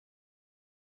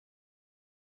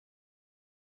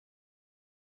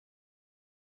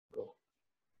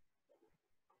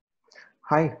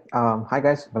Hi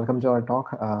guys, welcome to our talk.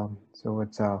 So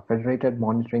it's Federated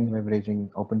Monitoring Leveraging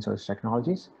Open Source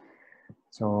Technologies.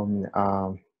 So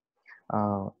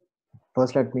uh,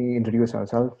 First let me introduce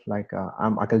ourselves.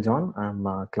 I'm Akhil John. I'm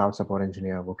a cloud support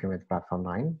engineer working with Platform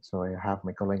 9. So I have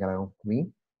my colleague along with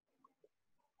me.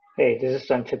 Hey, this is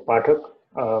Sanchit Pathak.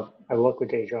 I work with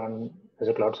Ajon as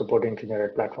a cloud support engineer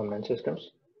at Platform 9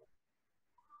 Systems.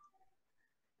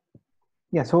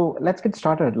 Yeah, so let's get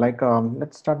started.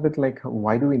 Let's start with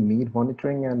why do we need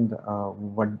monitoring and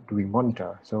what do we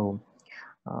monitor?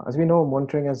 As we know,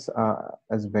 monitoring is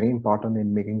very important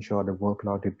in making sure the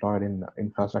workload deployed in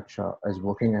infrastructure is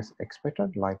working as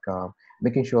expected,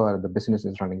 making sure the business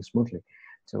is running smoothly.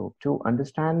 So to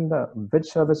understand which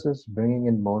service is bringing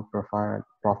in more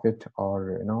profit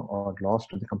or loss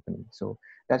to the company. So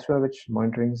that's where which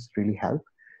monitorings really help.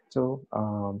 So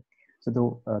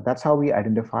that's how we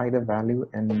identify the value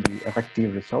and the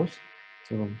effective resource.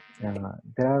 So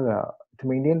there are to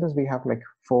maintain this, we have like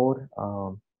four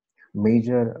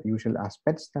major usual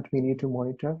aspects that we need to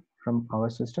monitor from our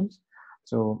systems.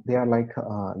 So they are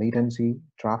latency,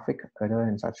 traffic, error,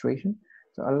 and saturation.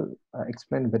 So I'll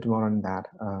explain a bit more on that.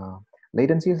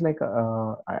 Latency is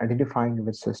identifying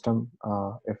which system,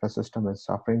 if a system is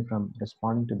suffering from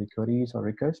responding to the queries or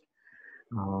requests.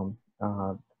 Um,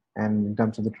 uh, and in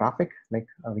terms of the traffic,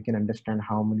 we can understand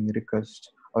how many requests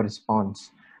or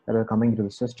response that are coming to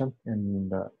the system,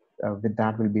 and with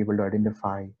that we'll be able to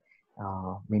identify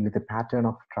mainly the pattern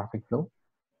of traffic flow.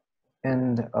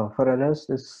 And for errors,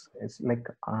 this is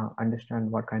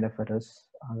understand what kind of errors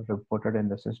are reported in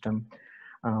the system,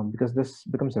 because this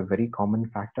becomes a very common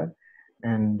factor.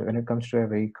 And when it comes to a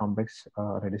very complex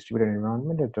distributed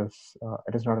environment, it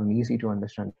is not an easy to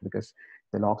understand, because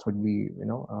the logs would be,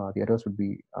 the errors would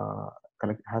be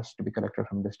has to be collected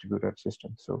from distributed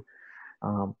systems. So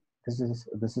um, this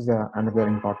is another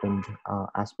important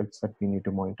aspects that we need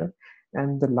to monitor.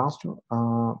 And the last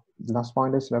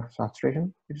point is left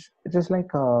saturation. It's just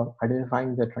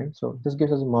identifying the trend. So this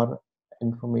gives us more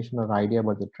information or idea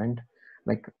about the trend,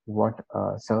 like what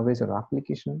service or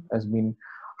application has been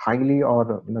highly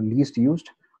or least used,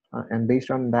 and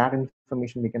based on that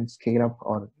information we can scale up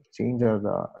or change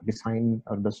our design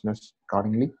our business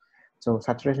accordingly. So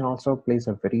saturation also plays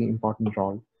a very important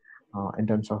role in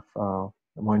terms of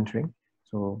monitoring.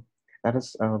 So that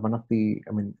is one of the,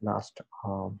 last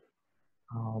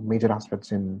major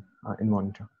aspects in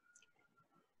monitor.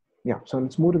 Yeah, so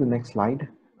let's move to the next slide.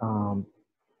 Um,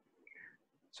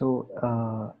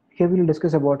 Here we'll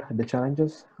discuss about the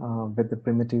challenges with the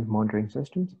primitive monitoring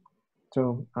systems.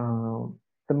 So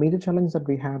the major challenge that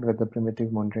we had with the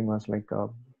primitive monitoring was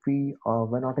we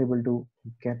were not able to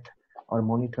get or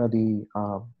monitor the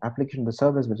application, the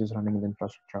service which is running in the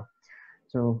infrastructure.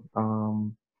 So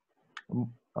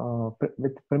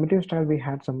with primitive style, we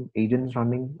had some agents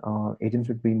running. Agents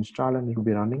would be installed and it will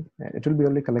be running. It will be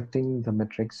only collecting the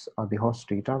metrics or the host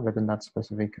data within that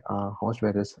specific host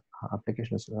where this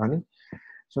application is running.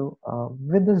 So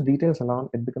with these details alone,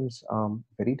 it becomes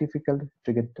very difficult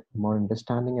to get more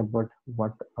understanding about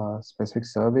what specific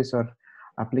service or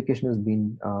application is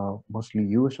being mostly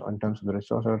used in terms of the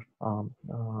resource or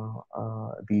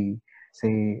the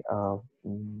say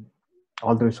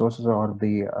all the resources or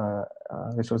the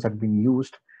resource that being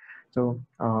used. So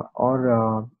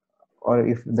or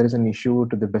if there is an issue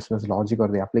to the business logic or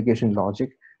the application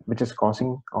logic which is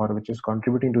causing or which is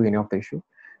contributing to any of the issue.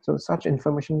 So such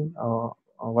information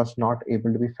was not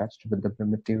able to be fetched with the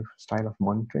primitive style of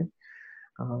monitoring.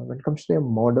 When it comes to a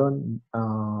modern,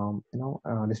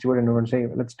 distributed environment, say,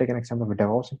 let's take an example of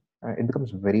DevOps. It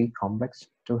becomes very complex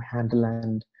to handle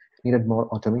and needed more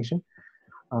automation.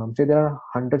 So there are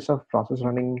hundreds of processes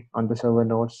running on the server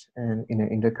nodes and in an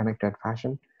interconnected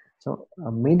fashion. So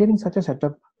maintaining such a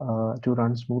setup to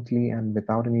run smoothly and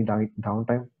without any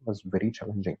downtime was very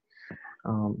challenging.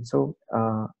 So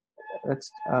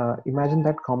let's imagine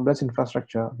that complex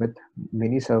infrastructure with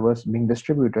many servers being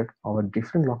distributed over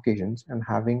different locations and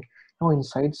having no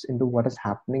insights into what is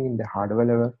happening in the hardware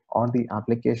level or the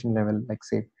application level, like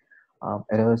say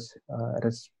errors,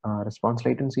 response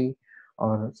latency,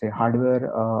 or say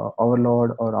hardware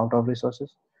overload or out of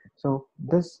resources. So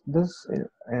this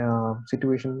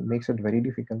situation makes it very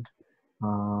difficult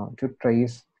to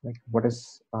trace like what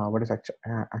is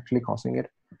actually causing it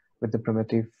with the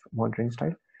primitive monitoring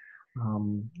style.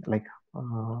 Like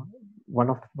one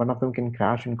of them can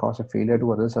crash and cause a failure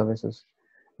to other services.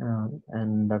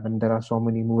 And when there are so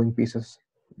many moving pieces,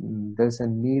 there's a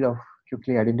need of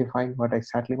quickly identifying what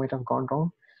exactly might have gone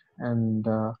wrong, and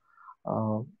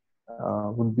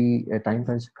would be time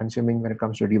consuming when it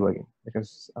comes to debugging,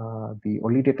 because the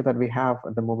only data that we have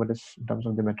at the moment is in terms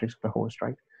of the metrics of the host,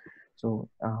 right? So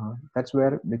that's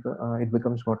where it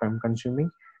becomes more time consuming.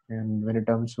 And when it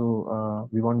comes to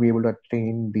we won't be able to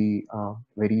attain the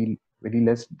very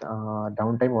less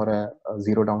downtime, or a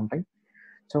zero downtime.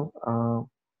 So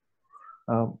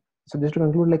um, so just to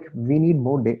conclude, like, we need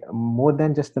more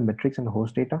than just the metrics and the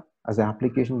host data, as the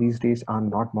application these days are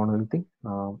not monolithic.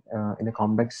 In a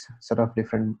complex set of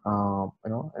different,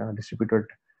 distributed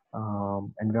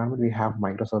environment, we have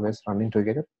microservices running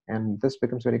together, and this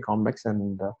becomes very complex,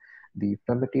 and the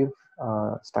primitive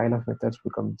style of methods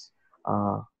becomes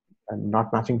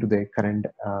not matching to the current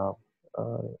uh,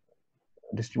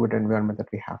 distributed environment that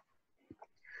we have.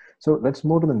 So let's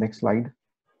move to the next slide.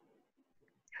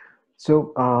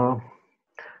 So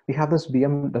we have this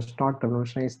VM does not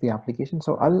revolutionize the application.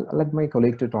 So I'll let my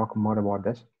colleague to talk more about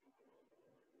this.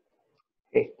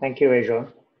 Okay, thank you,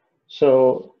 Ajon.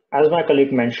 So as my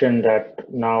colleague mentioned that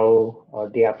now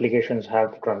the applications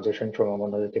have transitioned from a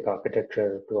monolithic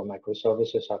architecture to a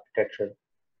microservices architecture.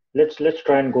 Let's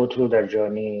try and go through that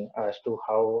journey as to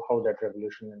how that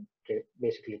revolution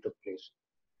basically took place.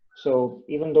 So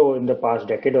even though in the past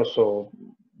decade or so,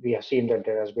 we have seen that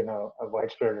there has been a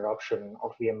widespread adoption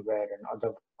of VMware and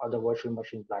other virtual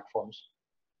machine platforms,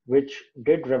 which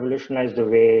did revolutionize the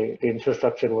way the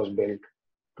infrastructure was built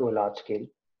to a large scale,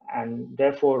 and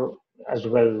therefore as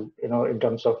well, in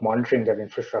terms of monitoring that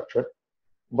infrastructure.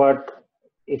 But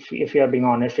if you are being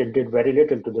honest, it did very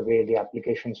little to the way the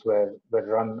applications were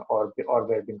run or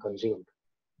were being consumed.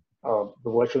 The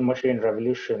virtual machine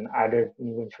revolution added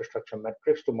new infrastructure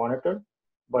metrics to monitor,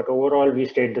 but overall we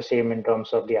stayed the same in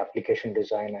terms of the application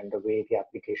design and the way the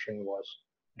application was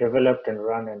developed and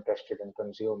run and tested and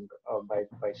consumed by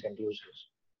end users.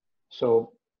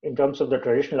 So in terms of the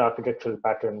traditional architectural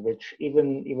pattern, which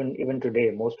even today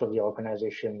most of the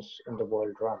organizations in the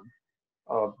world run,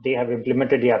 they have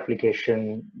implemented the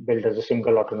application built as a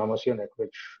single autonomous unit,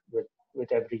 which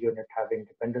with every unit having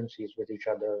dependencies with each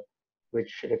other,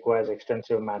 which requires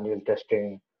extensive manual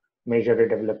testing, major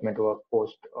redevelopment work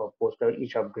post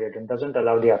each upgrade, and doesn't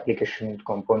allow the application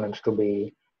components to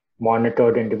be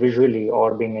monitored individually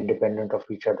or being independent of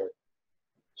each other.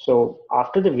 So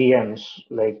after the VMs,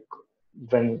 like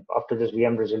when after this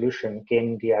VM resolution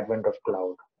came the advent of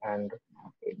cloud, and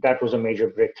that was a major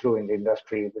breakthrough in the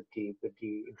industry with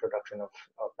the introduction of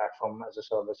platform as a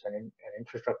service and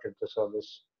infrastructure as a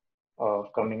service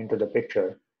coming into the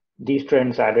picture. These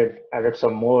trends added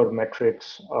some more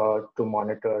metrics to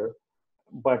monitor,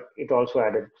 but it also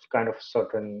added kind of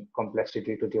certain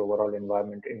complexity to the overall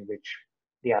environment in which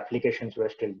the applications were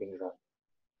still being run.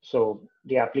 So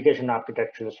the application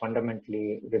architectures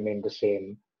fundamentally remain the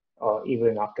same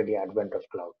even after the advent of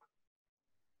cloud.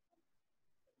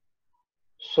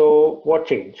 So what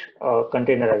changed?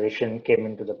 Containerization came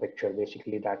into the picture.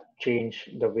 Basically, that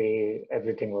changed the way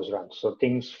everything was run. So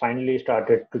things finally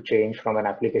started to change from an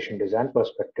application design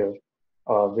perspective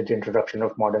with the introduction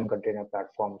of modern container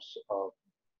platforms,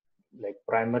 like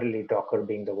primarily Docker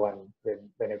being the one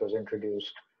when it was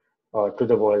introduced to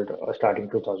the world starting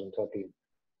 2013.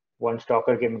 Once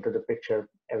Docker came into the picture,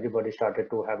 everybody started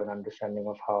to have an understanding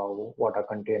of what are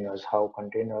containers, how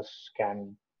containers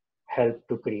can help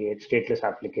to create stateless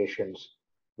applications,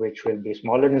 which will be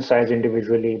smaller in size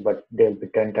individually, but they'll be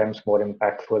 10 times more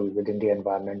impactful within the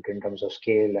environment in terms of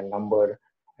scale and number,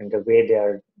 and the way they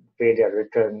are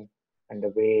written, and the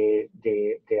way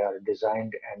they are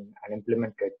designed and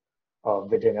implemented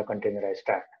within a containerized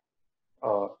stack.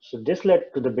 So this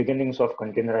led to the beginnings of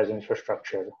containerized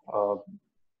infrastructure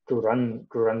to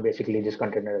run basically these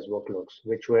containerized workloads,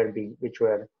 which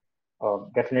were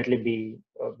definitely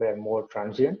were more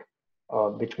transient,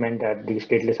 which meant that the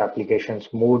stateless applications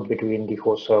moved between the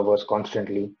host servers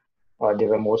constantly. They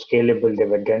were more scalable. They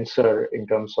were denser in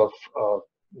terms of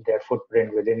their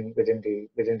footprint within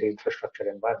the infrastructure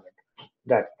environment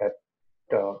that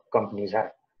companies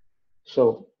had.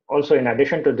 So also in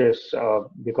addition to this,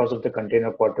 because of the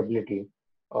container portability,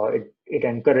 it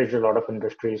encouraged a lot of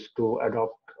industries to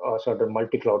adopt certain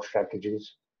multi-cloud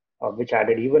strategies, which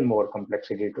added even more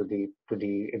complexity to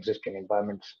the existing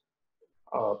environments.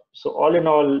 So all in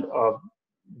all,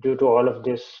 due to all of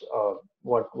this,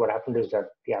 what happened is that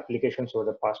the applications over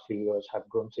the past few years have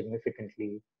grown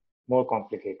significantly more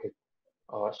complicated.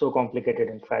 So complicated,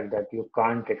 in fact, that you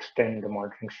can't extend the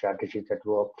monitoring strategy that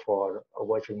worked for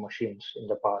virtual machines in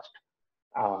the past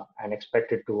and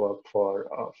expect it to work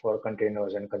for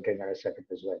containers and containerized setup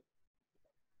as well.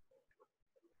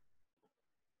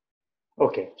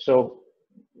 Okay, so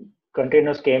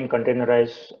containers came,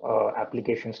 containerized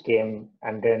applications came,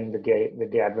 and then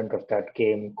with the advent of that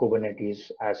came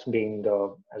Kubernetes as being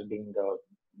the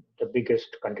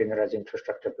biggest containerized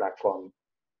infrastructure platform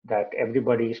that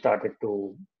everybody started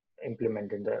to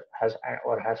implement in the has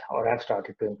or have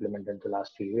started to implement in the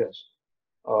last few years.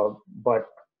 But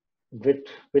with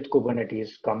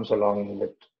Kubernetes comes along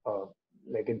with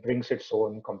like it brings its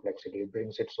own complexity, it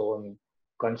brings its own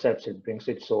concepts, it brings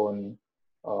its own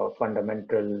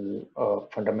fundamental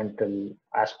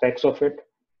aspects of it,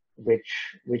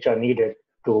 which are needed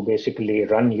to basically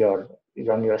run your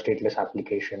stateless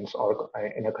applications or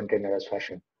in a containerized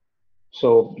fashion.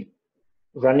 So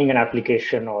running an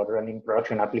application or running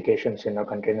production applications in a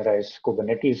containerized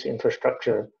Kubernetes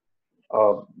infrastructure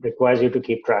requires you to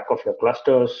keep track of your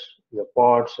clusters, your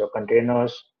pods, your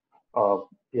containers, uh,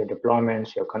 your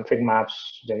deployments, your config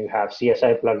maps. Then you have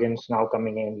CSI plugins now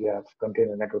coming in. You have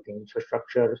container networking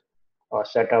infrastructure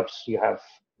setups. You have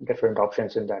different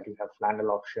options in that. You have Flannel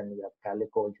option, you have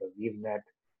Calico, you have ViewNet,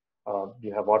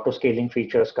 you have auto scaling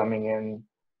features coming in.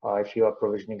 If you are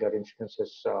provisioning your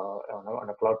instances on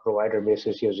a cloud provider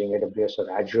basis using AWS or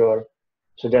Azure.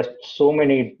 So there's so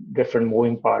many different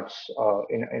moving parts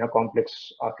in a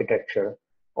complex architecture,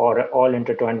 or all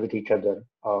intertwined with each other,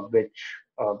 which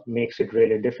makes it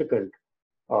really difficult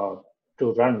uh,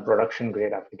 to run production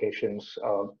grade applications.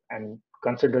 And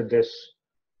consider this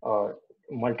uh,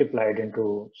 multiplied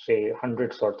into, say,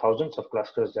 hundreds or thousands of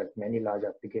clusters that many large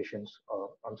applications,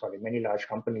 many large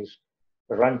companies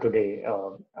run today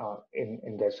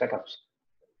in their setups.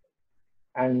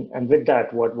 And with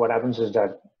that, what happens is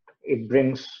that it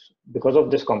brings, because of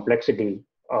this complexity,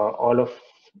 all of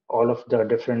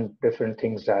the different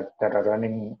things that are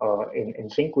running in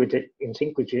sync with it, in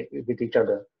sync with each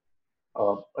other.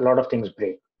 A lot of things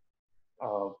break.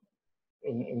 Uh,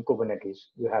 in Kubernetes,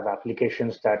 you have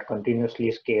applications that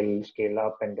continuously scale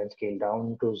up and then scale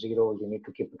down to zero. You need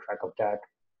to keep track of that.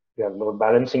 You have load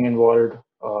balancing involved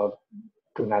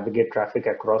to navigate traffic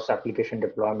across application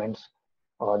deployments.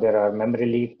 There are memory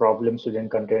leak problems within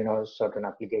containers. Certain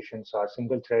applications are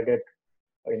single-threaded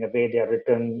in a way they are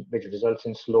written, which results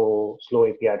in slow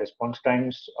API response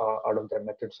times out of their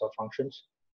methods or functions.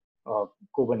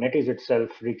 Kubernetes itself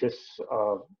reaches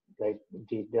like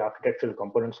the architectural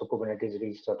components of Kubernetes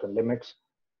reach certain limits.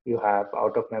 You have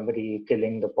out of memory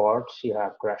killing the pods. You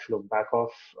have crash loop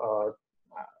backoff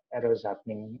errors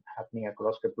happening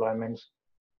across deployments.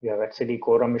 You have etcd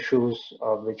quorum issues,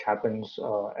 which happens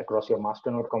across your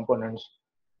masternode components.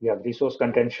 You have resource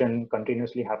contention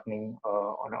continuously happening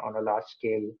on a large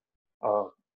scale uh,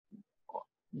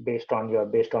 based on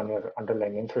your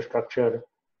underlying infrastructure.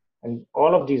 And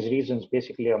all of these reasons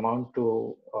basically amount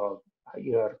to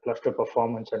your cluster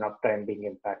performance and uptime being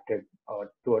impacted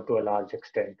to a large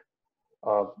extent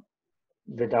uh,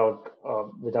 without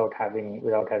having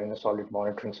a solid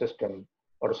monitoring system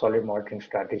or a solid monitoring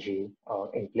strategy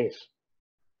in place.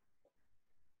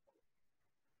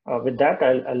 With that,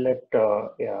 I'll let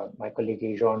my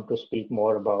colleague Jean to speak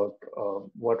more about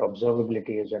what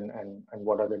observability is and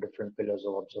what are the different pillars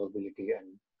of observability,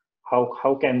 and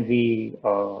how can we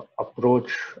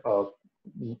approach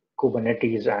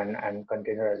Kubernetes and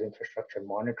containerized infrastructure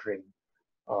monitoring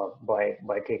by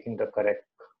taking the correct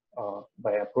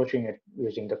by approaching it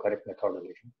using the correct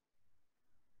methodology.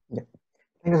 Yeah,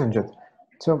 thank you, Sanjit.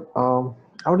 So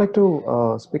I would like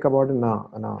to speak about in a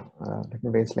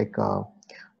different ways, like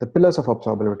the pillars of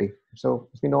observability. So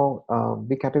as we know,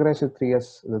 we categorize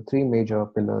the three major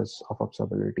pillars of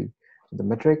observability: so the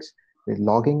metrics, the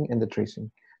logging, and the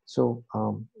tracing. So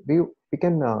we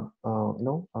can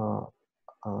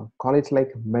call it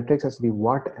like metrics as the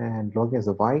what, and logging as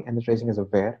the why, and the tracing as the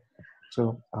where.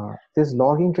 So this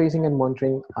logging, tracing, and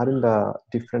monitoring are in the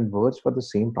different words for the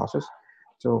same process.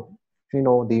 So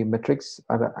the metrics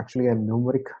are actually a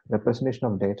numeric representation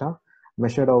of data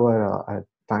measured over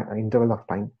an interval of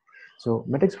time. So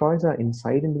metrics provides an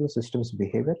insight into the system's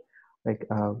behavior. Like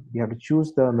we have to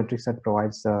choose the metrics that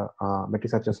provides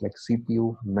metrics such as like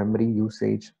CPU, memory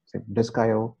usage, say disk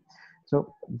I/O.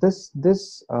 So this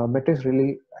metrics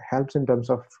really helps in terms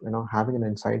of having an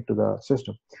insight to the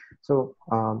system. So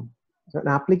so an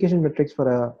application metrics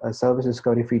for a service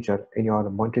discovery feature in your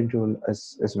monitoring tool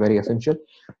is very essential.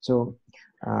 So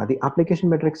the application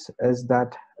metrics is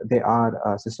that they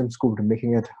are system scooped,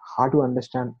 making it hard to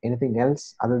understand anything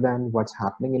else other than what's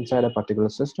happening inside a particular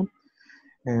system.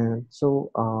 And so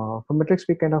for metrics,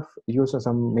 we kind of use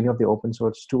many of the open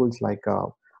source tools like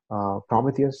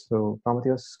Prometheus. So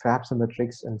Prometheus scraps the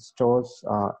metrics and stores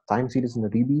time series in the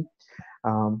DB.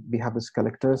 We have this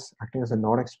collectors acting as a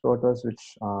node exporters,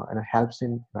 which helps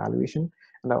in evaluation.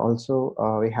 And also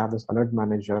we have this alert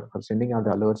manager for sending out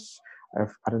the alerts if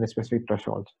at a specific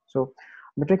threshold. So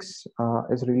metrics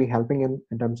is really helping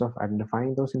in terms of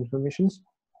identifying those informations.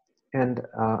 And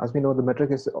as we know, the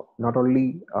metric is not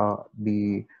only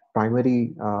the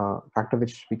primary factor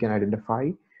which we can identify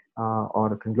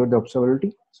or conclude the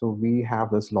observability. So we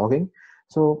have this logging.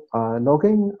 So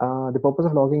logging, the purpose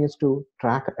of logging is to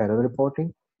track error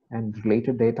reporting and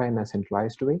related data in a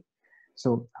centralized way.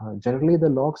 So generally the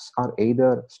logs are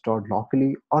either stored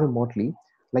locally or remotely,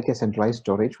 like a centralized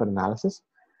storage for analysis.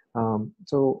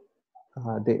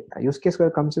 The use case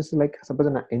where comes is like, suppose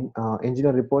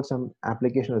engineer reports some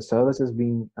application or service is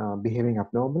being behaving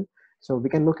abnormal. So we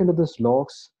can look into this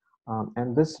logs,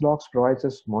 and this logs provides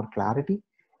us more clarity,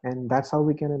 and that's how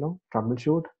we can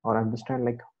troubleshoot or understand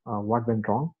like what went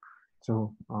wrong.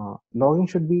 So logging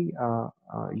should be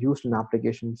used in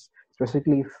applications,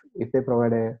 specifically if they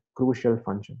provide a crucial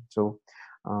function. So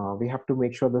we have to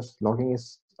make sure this logging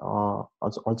is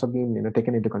also being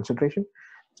taken into consideration.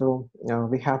 So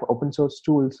we have open source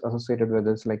tools associated with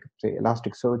this, like say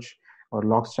Elasticsearch or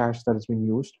Logstash that has been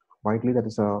used widely. That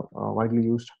is a widely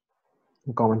used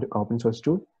common open source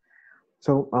tool.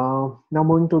 So now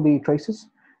moving to the traces.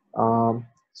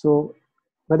 So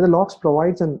where the logs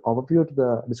provides an overview to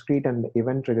the discrete and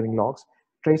event triggering logs,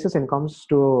 traces encompasses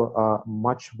to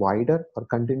much wider or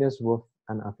continuous work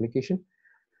an application.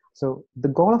 So the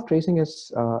goal of tracing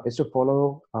is to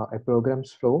follow a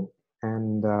program's flow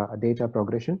and a data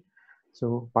progression.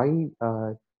 So by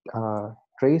uh,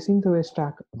 tracing through a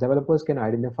stack, developers can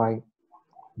identify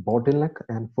bottleneck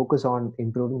and focus on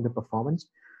improving the performance.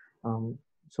 Um,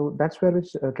 so that's where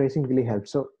which tracing really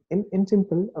helps. So in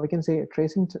simple, we can say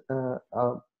tracing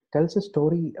tells a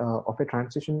story of a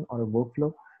transition or a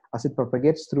workflow as it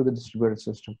propagates through the distributed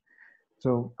system.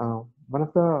 So one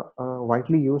of the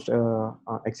widely used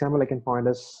example I can point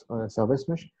is service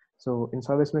mesh. So in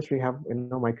service mesh, we have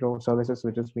microservices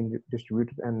which is being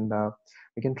distributed, and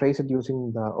we can trace it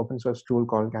using the open source tool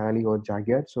called Kali or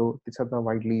Jaguar. So these are the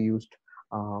widely used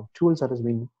tools that has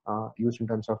been used in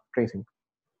terms of tracing.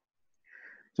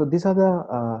 So these are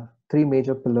the three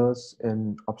major pillars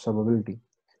in observability.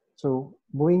 So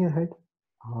moving ahead,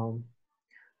 um,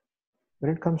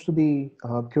 when it comes to the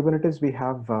Kubernetes,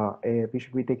 we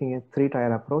should be taking a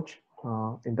three-tier approach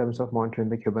in terms of monitoring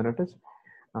the Kubernetes.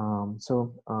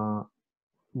 So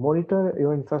monitor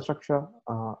your infrastructure.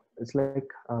 It's like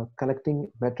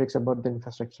collecting metrics about the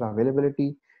infrastructure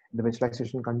availability, the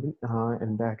visualization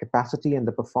and the capacity and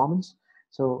the performance.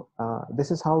 So this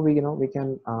is how we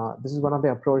can. This is one of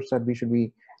the approach that we should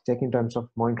be taking in terms of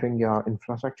monitoring your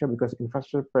infrastructure, because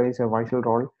infrastructure plays a vital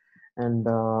role. And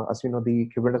as we know, the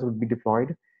Kubernetes would be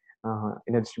deployed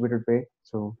in a distributed way.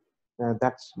 So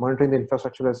that's monitoring the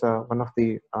infrastructure as one of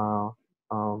the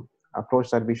approach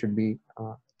that we should be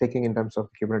taking in terms of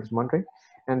Kubernetes monitoring.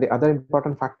 And the other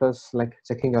important factors like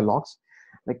checking your logs,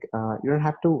 like you don't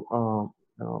have to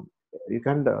you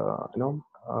can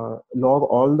log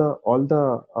all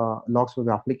the logs for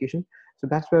the application. So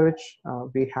that's where which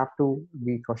we have to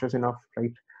be cautious enough,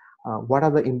 right? What are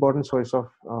the important sources of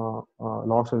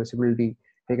logs or visibility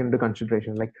taken into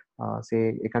consideration, like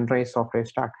say a containerized software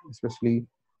stack, especially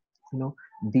you know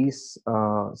these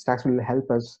stacks will help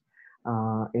us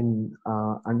in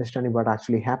understanding what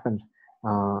actually happened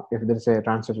if there is a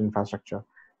transit infrastructure.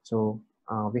 So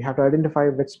we have to identify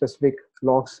which specific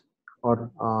logs or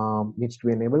needs to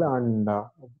be enabled, and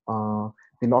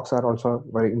the logs are also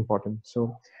very important.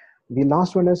 So the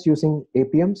last one is using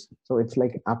APMs. So it's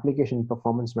like application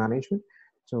performance management.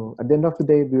 So at the end of the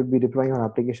day, we will be deploying our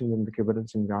applications in the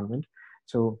Kubernetes environment.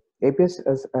 So APS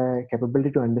is a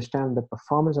capability to understand the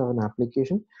performance of an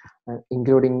application,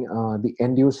 including the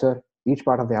end user, each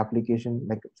part of the application,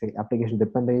 like say application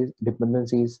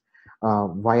dependencies,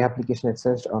 why application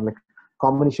exists, or like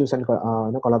common issues and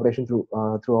collaboration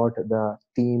throughout the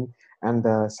team and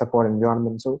the support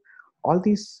environment. So all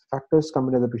these factors come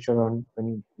into the picture on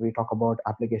when we talk about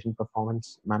application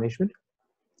performance management.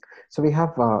 So we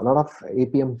have a lot of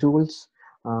APM tools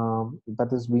that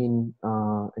has been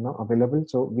available.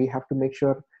 So we have to make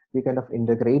sure we kind of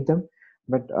integrate them.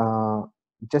 But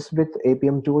just with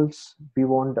APM tools, we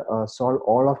won't solve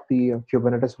all of the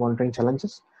Kubernetes monitoring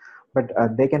challenges, but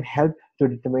they can help to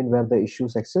determine where the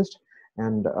issues exist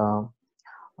and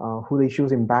who the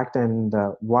issues impact and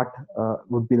what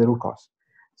would be the root cause.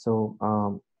 So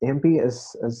AMP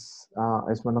is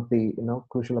one of the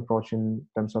crucial approach in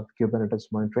terms of Kubernetes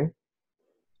monitoring.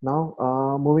 Now,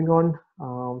 moving on,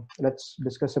 let's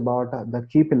discuss about the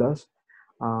key pillars.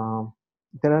 Um,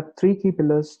 there are three key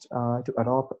pillars to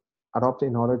adopt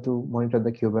in order to monitor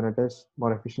the Kubernetes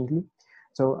more efficiently.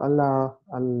 So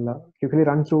I'll quickly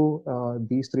run through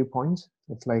these 3 points.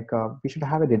 It's like we should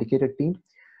have a dedicated team.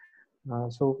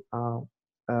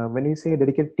 When you say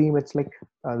dedicated team, it's like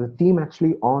the team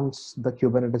actually owns the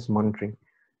Kubernetes monitoring.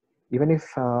 Even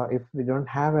if we don't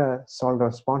have a solid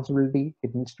responsibility,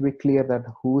 it needs to be clear that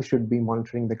who should be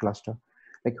monitoring the cluster,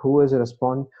 like who has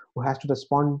to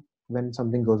respond when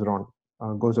something goes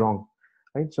wrong,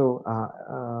 right? So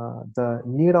the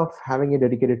need of having a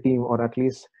dedicated team, or at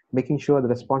least making sure the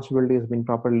responsibility has been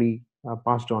properly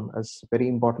passed on, is very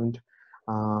important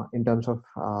in terms of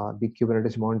the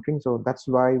Kubernetes monitoring. So that's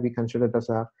why we consider it as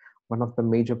one of the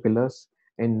major pillars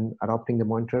in adopting the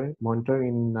monitor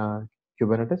in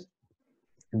Kubernetes.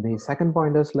 And the second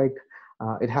point is like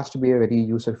it has to be a very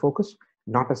user focused,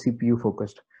 not a CPU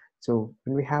focused. So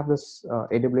when we have this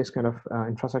AWS kind of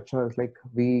infrastructure, it's like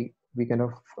we kind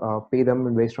of pay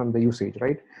them based on the usage,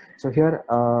 right? So here,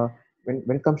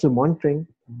 when it comes to monitoring,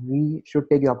 we should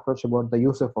take the approach about the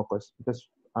user focus, because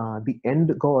the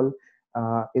end goal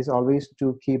is always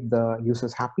to keep the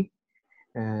users happy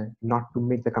and not to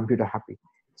make the computer happy.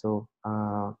 So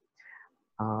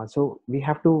we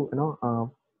have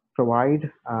to provide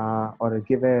or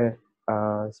give a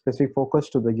specific focus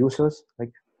to the users,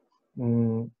 like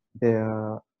mm,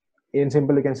 the in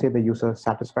simple you can say the user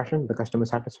satisfaction, the customer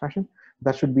satisfaction.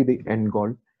 That should be the end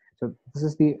goal. So this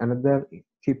is the another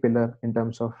key pillar in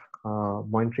terms of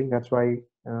monitoring. That's why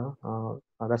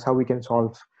that's how we can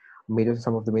solve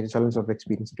some of the major challenges of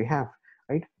experience that we have,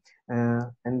 right?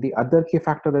 And the other key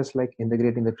factor is like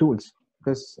integrating the tools,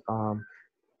 because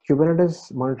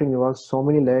Kubernetes monitoring involves so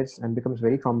many layers and becomes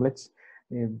very complex,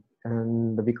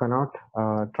 and we cannot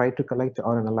try to collect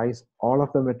or analyze all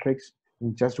of the metrics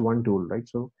in just one tool, right?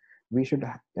 So we should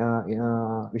have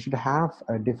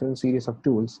a different series of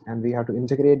tools, and we have to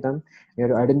integrate them. We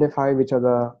have to identify which are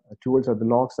the tools or the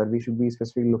logs that we should be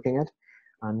specifically looking at,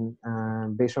 and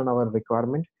based on our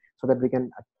requirement, so that we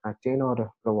can attain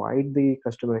or provide the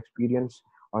customer experience,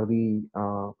 or the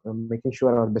making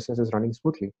sure our business is running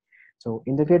smoothly. So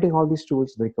integrating all these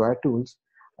tools, the required tools,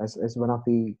 is one of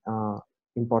the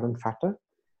important factor.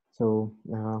 So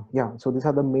yeah, so these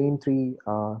are the main three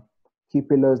key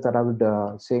pillars that I would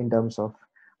say in terms of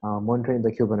monitoring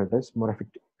the Kubernetes more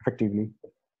effectively.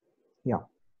 Yeah.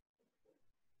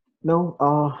 Now,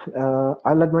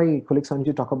 I'll let my colleague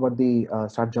Sanjay talk about the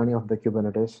start journey of the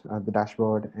Kubernetes, the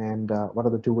dashboard, and what are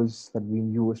the tools that we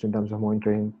used in terms of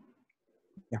monitoring.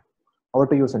 Yeah, over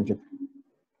to you, Sanjay.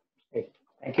 Hey,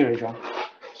 thank you, Rajan.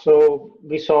 So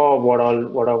we saw what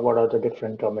are the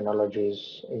different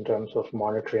terminologies in terms of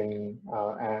monitoring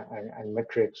and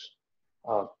metrics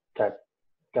uh, that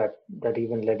that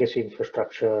even legacy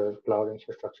infrastructure, cloud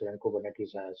infrastructure, and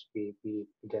Kubernetes has. We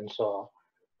then saw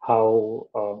how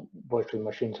virtual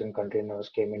machines and containers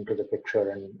came into the picture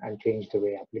and changed the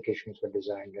way applications were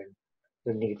designed, and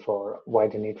why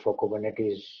the need for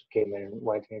Kubernetes came in,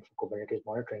 why the need for Kubernetes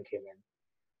monitoring came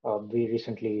in. We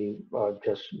recently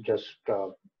just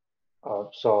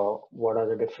saw what are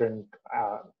the different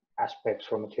aspects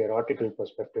from a theoretical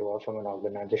perspective or from an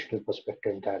organizational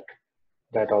perspective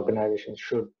that organizations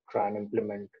should try and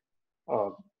implement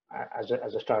uh, as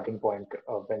a starting point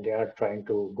when they are trying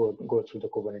to go through the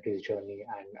Kubernetes journey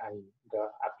and the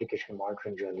application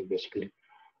monitoring journey, basically.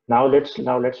 Now let's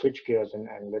switch gears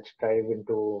and let's dive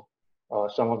into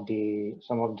some of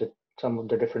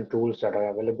the different tools that are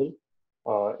available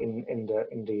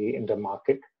in the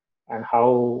market, and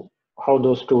how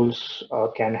those tools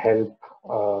can help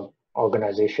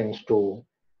organizations to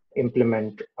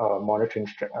implement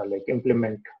like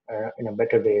implement in a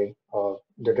better way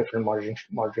the different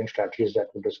monitoring strategies that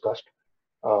we discussed,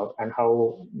 and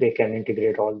how they can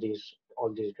integrate all these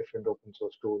different open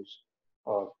source tools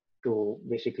uh, to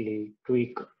basically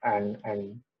tweak and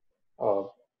uh,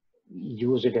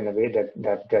 use it in a way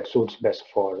that suits best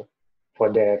for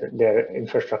their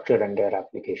infrastructure and their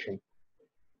application.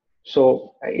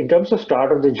 So in terms of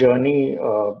start of the journey,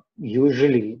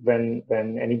 usually when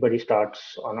anybody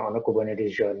starts on a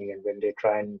Kubernetes journey and when they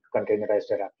try and containerize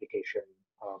their application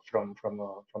from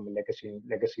a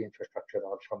legacy infrastructure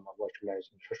or from a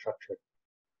virtualized infrastructure,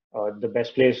 the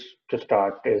best place to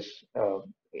start is to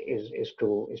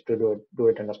do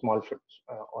it in a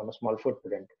on a small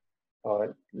footprint,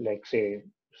 like say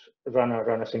run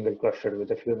a single cluster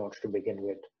with a few nodes to begin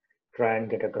with, try and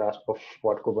get a grasp of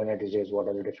what Kubernetes is, what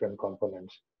are the different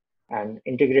components, and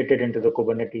integrated into the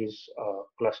Kubernetes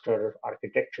cluster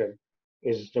architecture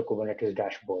is the Kubernetes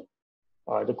dashboard.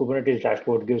 The Kubernetes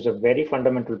dashboard gives a very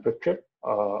fundamental picture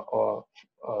of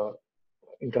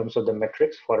in terms of the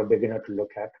metrics for a beginner to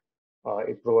look at.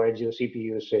 It provides you CPU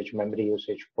usage, memory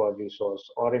usage per resource,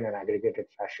 or in an aggregated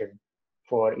fashion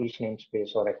for each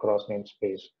namespace or across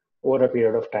namespace over a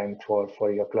period of time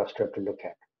for your cluster to look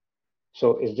at.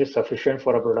 So is this sufficient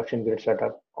for a production grade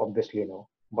setup? Obviously no,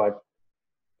 but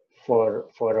for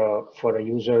a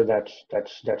user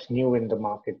that's new in the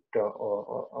market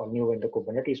or new in the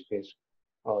Kubernetes space,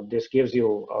 this gives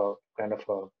you kind of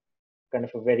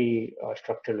a very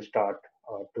structural start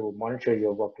to monitor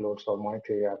your workloads or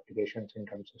monitor your applications in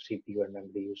terms of CPU and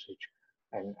memory usage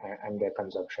and their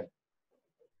consumption.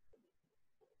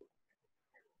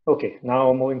 Okay,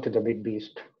 now moving to the big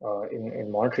beast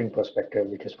in monitoring perspective,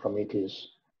 which is Prometheus,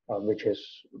 which is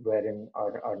wherein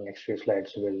our next few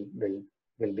slides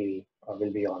will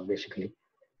be on basically.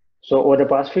 So over the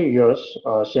past few years,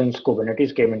 since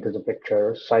Kubernetes came into the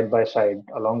picture, side by side,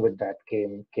 along with that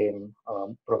came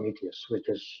Prometheus, which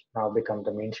has now become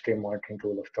the mainstream monitoring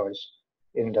tool of choice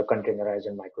in the containerized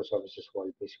and microservices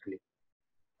world, basically.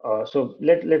 So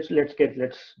let's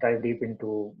dive deep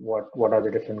into what are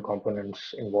the different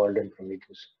components involved in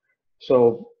Prometheus.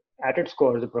 So at its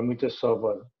core, the Prometheus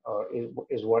server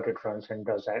is what it runs and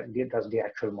does the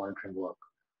actual monitoring work.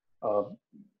 Uh,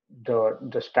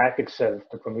 the stack itself,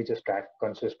 the Prometheus stack,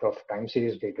 consists of time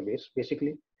series database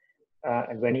basically.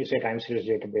 And when you say time series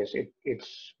database,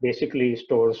 it's basically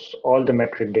stores all the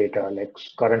metric data like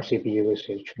current CPU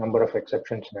usage, number of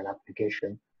exceptions in an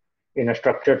application, in a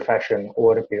structured fashion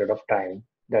over a period of time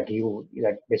that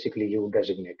basically you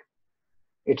designate.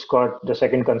 It's got the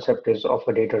second concept is of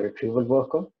a data retrieval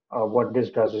worker. What this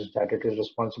does is that it is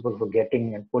responsible for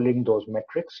getting and pulling those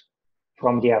metrics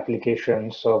from the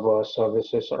application, server,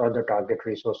 services, or other target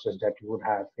resources that you would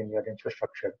have in your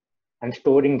infrastructure and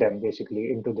storing them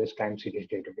basically into this time series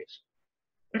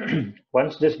database.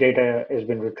 Once this data has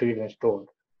been retrieved and stored,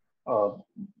 uh,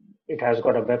 it has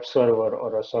got a web server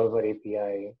or a server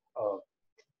API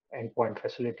endpoint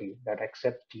facility that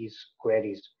accepts these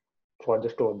queries for the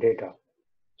stored data.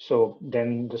 So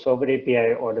then the server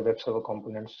API or the web server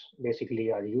components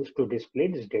basically are used to display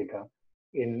this data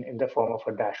in the form of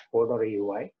a dashboard or a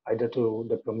UI, either through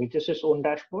the Prometheus' own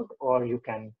dashboard, or you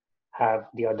can have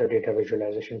the other data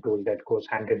visualization tool that goes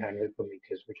hand in hand with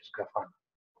Prometheus, which is Grafana.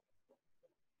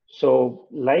 So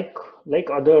like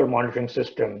other monitoring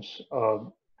systems,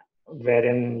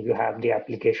 wherein you have the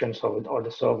applications or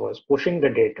the servers pushing the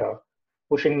data,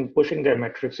 pushing their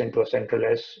metrics into a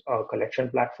centralized collection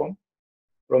platform,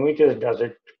 Prometheus does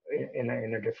it in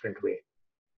a different way.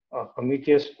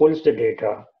 Prometheus pulls the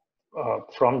data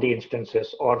from the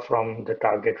instances or from the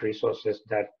target resources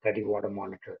that you want to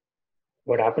monitor.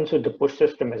 What happens with the push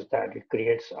system is that it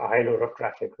creates a high load of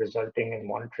traffic, resulting in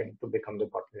monitoring to become the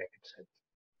bottleneck itself.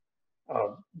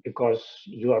 Because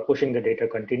you are pushing the data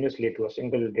continuously to a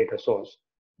single data source,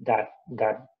 that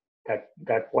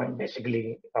point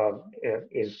basically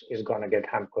is going to get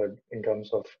hampered in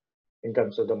terms of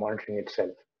the monitoring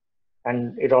itself.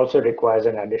 And it also requires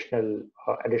an additional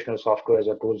softwares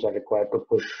or tools are required to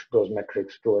push those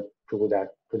metrics to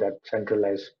that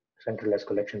centralized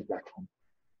collection platform.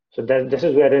 So this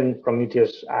is wherein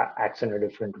Prometheus acts in a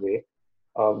different way.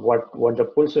 What the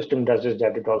pull system does is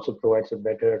that it also provides a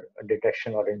better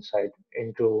detection or insight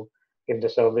into if the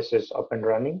service is up and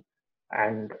running,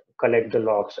 and collect the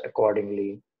logs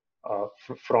accordingly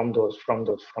from those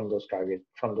targets.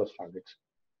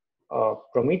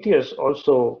 Prometheus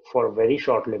also, for very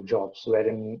short-lived jobs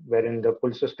wherein the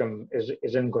pull system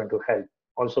isn't going to help,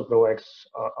 also provides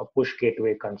a push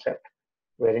gateway concept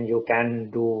wherein you can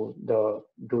do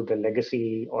the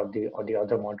legacy or the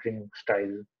other monitoring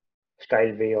style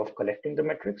way of collecting the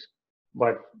metrics,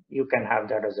 but you can have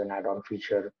that as an add-on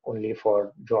feature only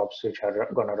for jobs which are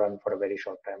going to run for a very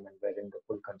short time and wherein the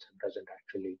full concept doesn't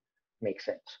actually make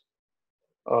sense.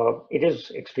 It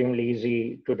is extremely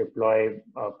easy to deploy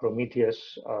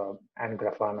Prometheus and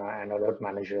Grafana and Alert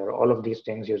Manager, all of these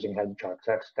things using Helm charts.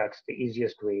 That's the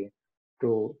easiest way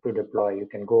to deploy. You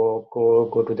can go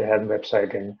to the Helm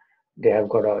website, and they have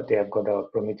got a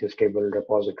Prometheus table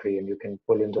repository, and you can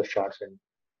pull in those charts, and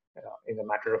in a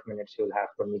matter of minutes you'll have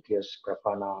Prometheus,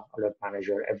 Grafana, Alert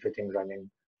Manager, everything running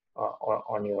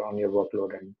on your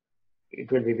workload, and it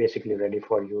will be basically ready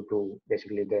for you to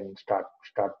basically then start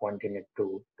pointing it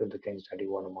to the things that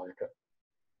you want to monitor.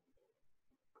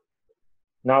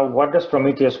 Now, what does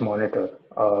Prometheus monitor?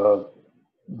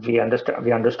 We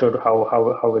understood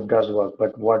how it does work,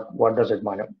 but what does it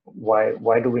monitor?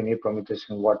 Why do we need Prometheus,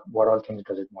 and what all things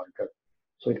does it monitor?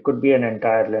 So it could be an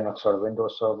entire Linux or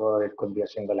Windows server. It could be a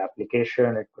single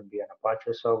application. It could be an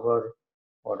Apache server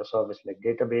or a service like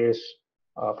database.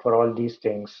 For all these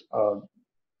things,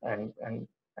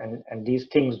 and these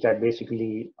things that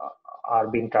basically are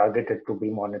being targeted to be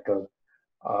monitored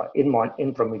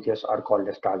in Prometheus are called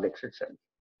as targets itself.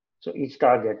 So each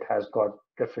target has got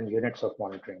different units of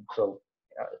monitoring. So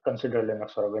consider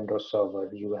Linux or a Windows server.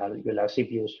 You'll have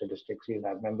CPU statistics, you'll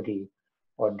have memory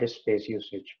or disk space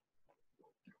usage.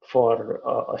 For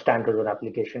a standalone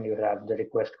application, you have the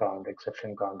request count,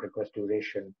 exception count, request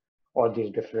duration, all these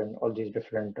different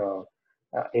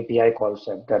API calls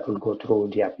that will go through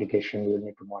the application. You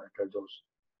need to monitor those.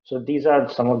 So these are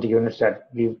some of the units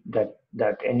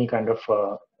that any kind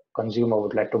of consumer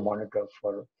would like to monitor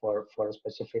for a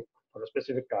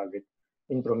specific target.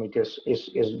 In Prometheus is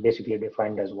basically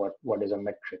defined as what is a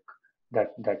metric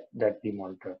that we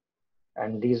monitor.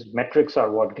 And these metrics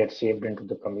are what gets saved into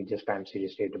the Prometheus time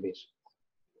series database.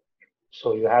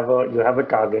 So you have a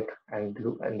target, and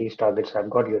these targets have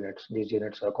got units. These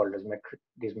units are called as metric.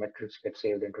 These metrics get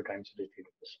saved into time series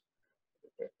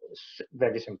database. It's a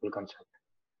very simple concept.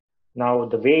 Now,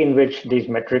 the way in which these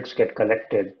metrics get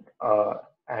collected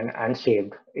and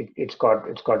saved, it's got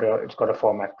a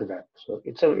format to that. So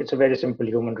it's a very simple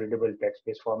human readable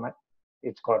text-based format.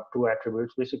 It's got two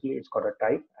attributes basically. It's got a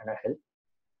type and a help.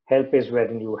 Help is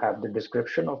wherein you have the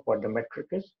description of what the metric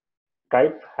is.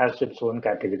 Type has its own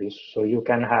categories. So you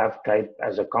can have type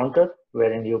as a counter,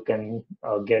 wherein you can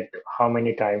get how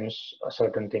many times a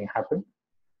certain thing happened.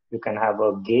 You can have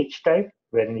a gauge type,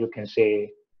 wherein you can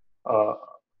say,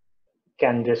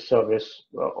 can this service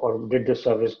or did this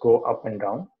service go up and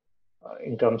down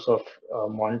in terms of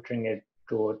monitoring it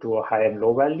to a high and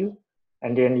low value.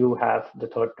 And then you have the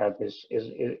third type is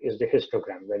the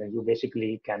histogram, wherein you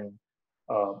basically can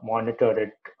monitor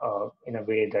it in a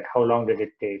way that how long did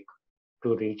it take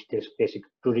to reach this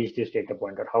data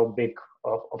point, or how big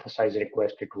of a size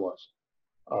request it was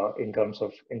in terms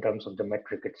of the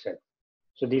metric itself.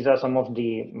 So these are some of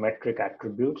the metric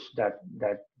attributes that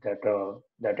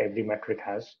every metric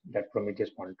has that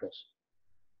Prometheus monitors.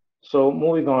 So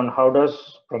moving on, how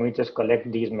does Prometheus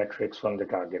collect these metrics from the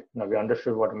target? Now we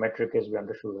understood what a metric is, we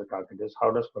understood what a target is.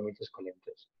 How does Prometheus collect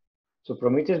this? So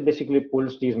Prometheus basically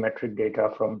pulls these metric data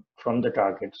from the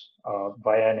targets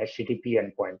via an HTTP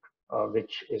endpoint,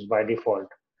 which is by default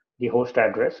the host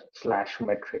address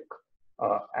 /metric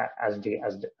as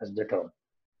the term.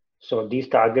 So these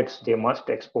targets, they must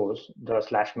expose the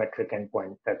 /metric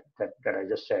endpoint that I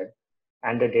just said,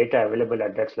 and the data available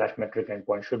at that /metric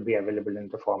endpoint should be available in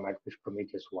the format which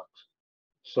Prometheus wants.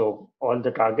 So all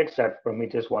the targets that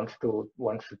Prometheus wants to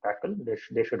tackle,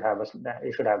 they should have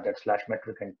that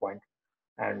 /metric endpoint,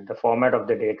 and the format of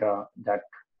the data that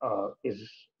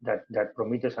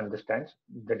Prometheus understands,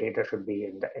 the data should be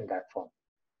in that form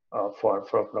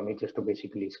for Prometheus to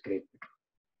basically scrape it.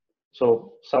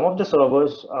 So some of the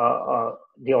servers,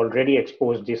 they already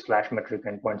expose these /metric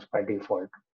endpoints by default,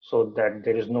 so that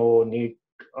there is no need,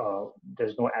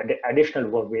 there's no additional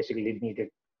work basically needed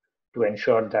to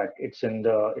ensure that it's in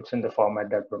the format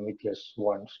that Prometheus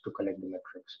wants to collect the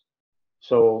metrics.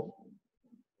 So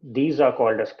these are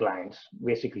called as clients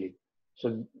basically.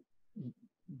 So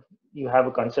you have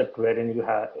a concept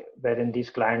wherein these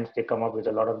clients, they come up with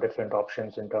a lot of different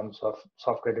options in terms of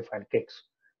software defined kicks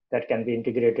that can be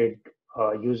integrated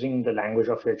using the language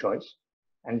of your choice,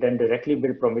 and then directly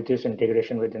build Prometheus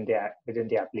integration within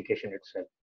the application itself.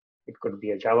 It could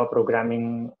be a Java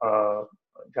programming,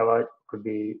 Java could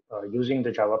be using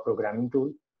the Java programming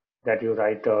tool that you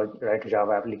write a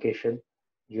Java application.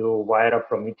 You wire up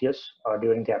Prometheus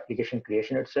during the application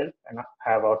creation itself and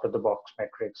have out of the box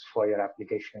metrics for your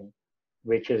application,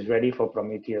 which is ready for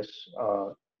Prometheus,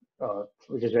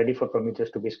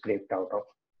 to be scraped out of.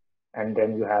 And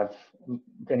then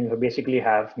you basically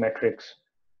have metrics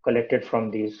collected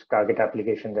from these target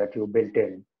application that you built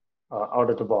in out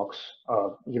of the box.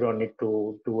 You don't need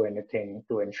to do anything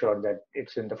to ensure that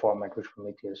it's in the format which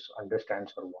Prometheus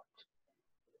understands or wants.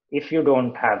 If you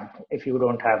don't have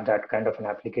that kind of an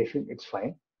application, it's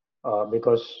fine,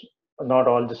 because not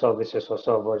all the services or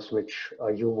servers which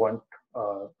you want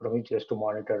Prometheus to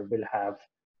monitor will have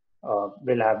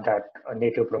that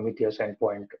native Prometheus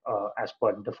endpoint as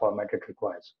per the format it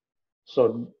requires.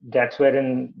 So that's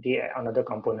wherein another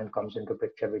component comes into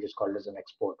picture, which is called as an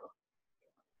exporter.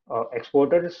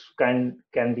 Exporters can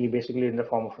be basically in the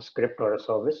form of a script or a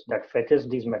service that fetches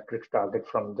these metrics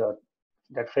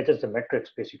fetches the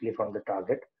metrics basically from the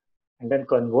target, and then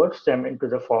converts them into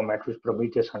the format which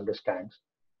Prometheus understands,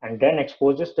 and then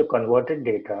exposes the converted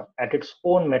data at its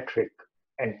own metric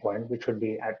endpoint, which would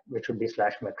be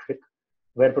 /metric,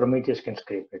 where Prometheus can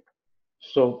scrape it.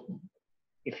 So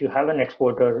if you have an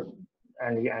exporter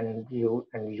and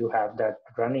you have that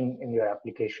running in your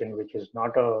application, which is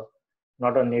not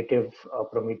a native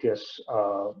Prometheus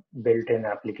built-in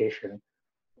application,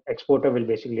 exporter will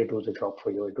basically do the job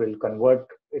for you. It will convert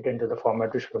it into the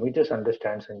format which Prometheus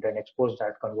understands and then expose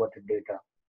that converted data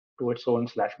to its own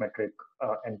slash metric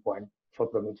endpoint for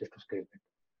Prometheus to scrape it.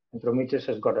 And Prometheus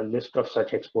has got a list of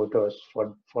such exporters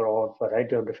for a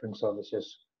variety of different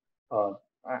services uh,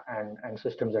 and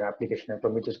systems and applications. And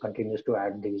Prometheus continues to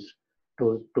add these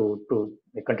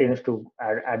it continues to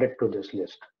add it to this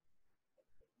list.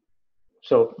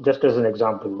 So just as an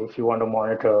example, if you want to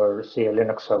monitor, say, a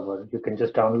Linux server, you can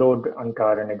just download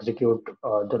Untar and execute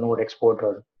the node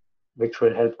exporter, which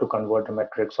will help to convert the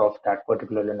metrics of that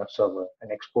particular Linux server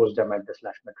and expose them at the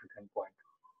slash metric endpoint,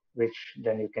 which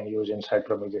then you can use inside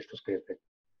Prometheus to scrape it.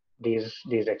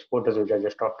 These exporters which I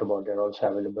just talked about, they're also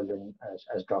available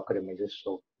as Docker images.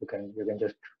 So you can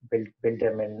just build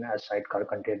them in as sidecar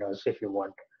containers if you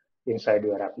want inside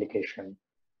your application,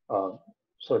 uh,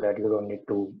 so that you don't need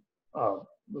to uh,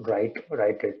 write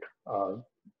it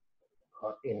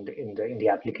in the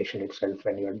application itself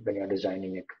when you're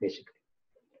designing it basically.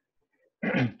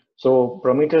 So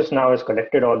Prometheus now has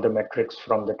collected all the metrics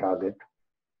from the target.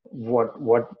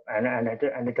 And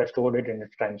it has stored it in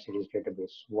its time series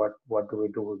database. What do we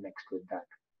do next with that?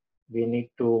 We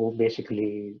need to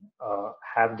basically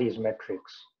have these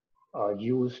metrics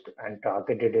used and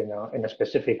targeted in a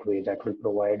specific way that will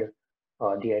provide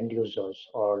the end users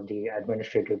or the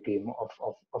administrative team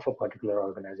of a particular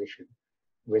organization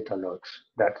with alerts.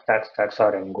 That's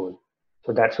our end goal.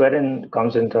 So that's wherein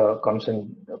that's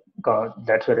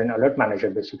wherein Alert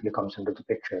Manager basically comes into the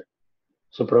picture.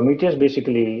 So Prometheus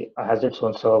basically has its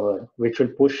own server, which will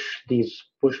push the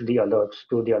alerts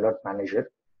to the Alert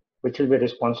Manager, which will be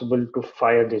responsible to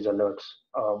fire these alerts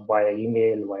via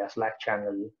email, via Slack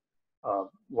channel,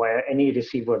 via any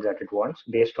receiver that it wants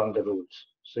based on the rules.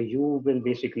 So you will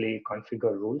basically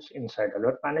configure rules inside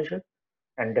Alert Manager.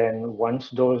 And then once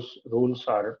those rules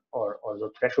are, or the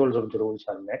thresholds of the rules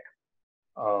are met,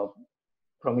 uh,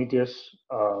 Prometheus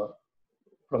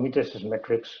Prometheus's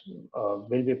metrics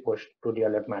will be pushed to the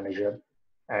alert manager,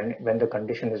 and when the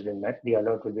condition has been met, the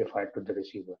alert will be fired to the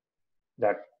receiver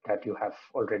that you have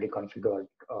already configured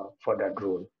for that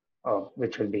role,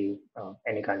 which will be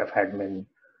any kind of admin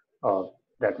uh,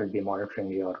 that will be monitoring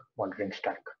your monitoring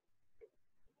stack.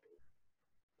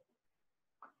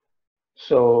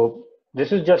 So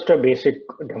this is just a basic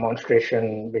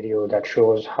demonstration video that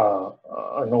shows how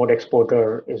a node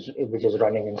exporter which is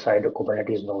running inside a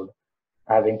Kubernetes node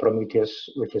having Prometheus,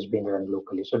 which is being run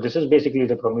locally. So this is basically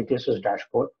the Prometheus's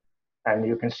dashboard, and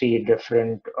you can see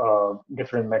different uh,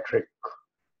 metric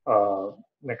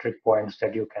points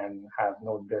that you can have: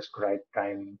 node disk write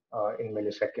time in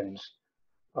milliseconds.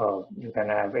 You can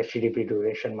have HTTP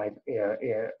duration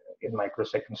in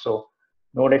microseconds. So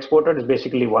node exporter is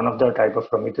basically one of the type of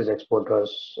Prometheus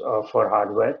exporters for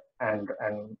hardware and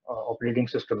operating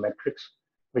system metrics,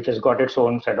 which has got its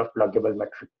own set of pluggable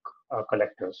metric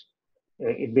collectors.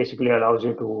 It basically allows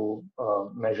you to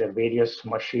measure various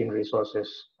machine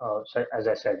resources, as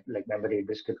I said, like memory,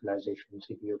 disk utilization,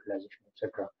 CPU utilization,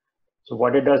 etc. So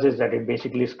what it does is that it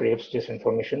basically scrapes this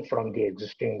information from the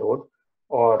existing node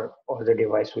or the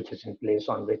device which is in place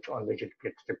on which it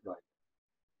gets deployed.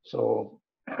 So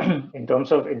in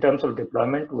terms of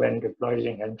deployment, when deployed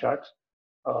using Helm charts,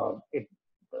 it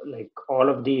like all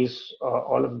of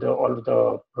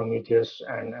the Prometheus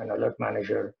and Alert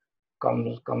Manager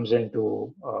comes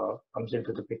into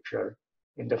the picture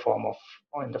in the form of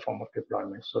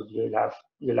deployment. So you'll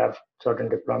have certain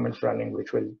deployments running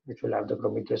which will have the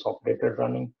Prometheus operator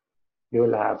running. You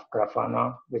will have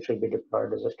Grafana, which will be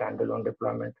deployed as a standalone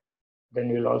deployment. Then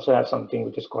you'll also have something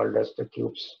which is called as the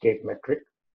cube state metric,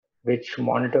 which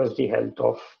monitors the health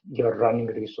of your running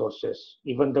resources,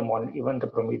 even the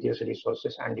Prometheus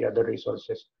resources and the other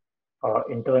resources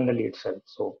internally itself.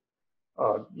 So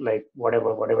like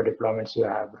whatever deployments you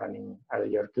have running,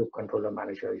 your kube controller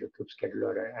manager, your kube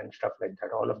scheduler, and stuff like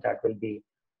that, all of that will be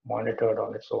monitored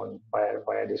on its own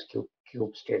via this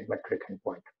cube state metric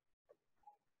endpoint.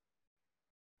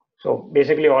 So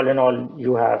basically, all in all,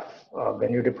 you have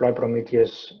when you deploy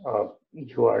Prometheus,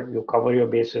 you cover your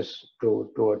bases to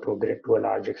a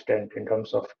large extent in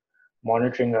terms of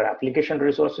monitoring your application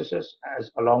resources.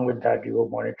 As along with that, you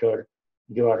monitor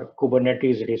your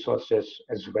Kubernetes resources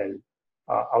as well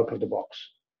out of the box.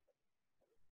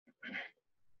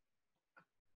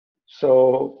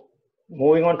 So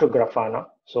moving on to Grafana.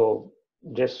 So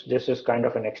this is kind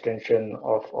of an extension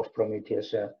of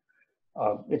Prometheus.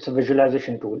 It's a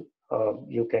visualization tool.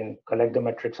 You can collect the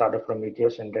metrics out of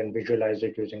Prometheus and then visualize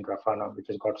it using Grafana, which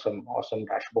has got some awesome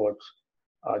dashboards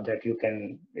that you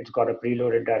can. It's got a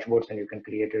preloaded dashboards, and you can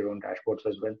create your own dashboards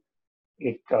as well.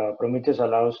 Prometheus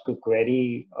allows to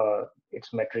query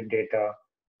its metric data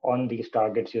on these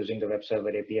targets using the web server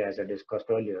API, as I discussed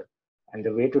earlier. And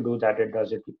the way to do that, it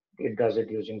does it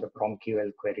using the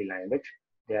PromQL query language.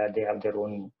 They have their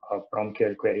own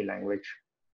PromQL query language,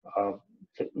 uh,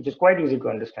 which is quite easy to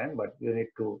understand, but you need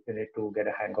to get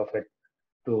a hang of it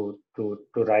to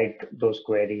write those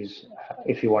queries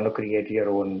if you want to create your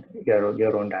own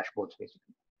dashboards,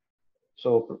 basically.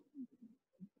 So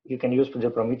you can use the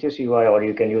Prometheus UI, or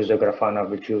you can use the Grafana,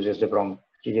 which uses the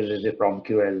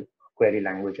PromQL query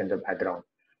language in the background.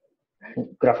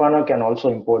 Grafana can also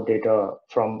import data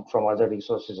from other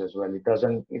resources as well. It's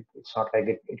not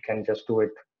like it can just do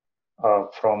it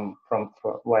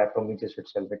via Prometheus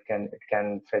itself. It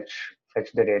can fetch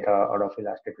the data out of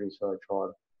Elasticsearch,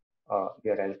 or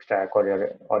your Elk Stack, or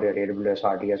your AWS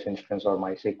RDS instance, or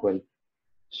MySQL.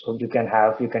 So you can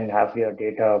have your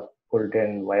data pulled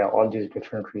in via all these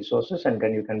different resources, and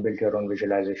then you can build your own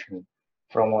visualization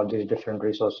from all these different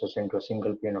resources into a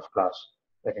single pane of glass,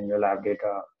 wherein you'll have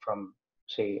data from,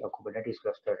 say, a Kubernetes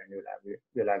cluster, and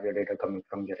you'll have your data coming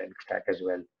from your Elk Stack as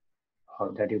well,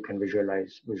 that you can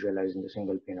visualize in the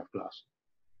single pane of glass.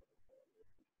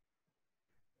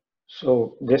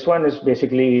 So this one is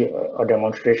basically a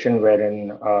demonstration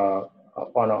wherein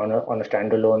on a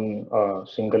standalone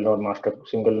single node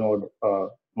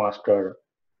master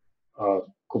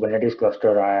Kubernetes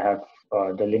cluster, I have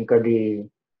the Linkerd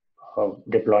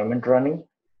deployment running,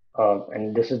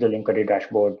 and this is the Linkerd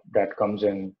dashboard that comes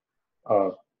in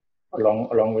uh,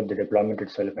 along with the deployment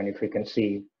itself. And if you can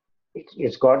see,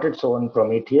 it's got its own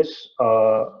Prometheus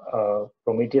pod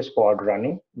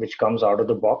running, which comes out of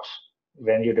the box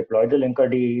when you deploy the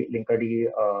Linkerd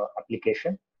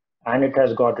application, and it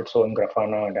has got its own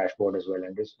Grafana dashboard as well.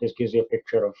 And this gives you a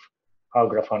picture of how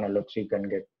Grafana looks. You can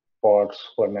get pods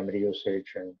for memory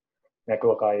usage, and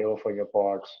network I/O for your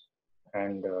pods,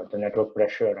 and the network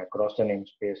pressure across the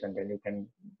namespace, and then you can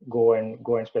go and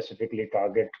specifically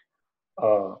target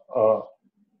uh, uh,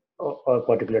 a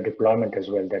particular deployment as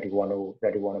well that you want to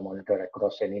monitor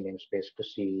across any namespace to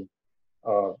see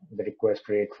the request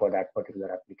rate for that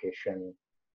particular application,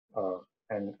 uh,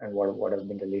 and what has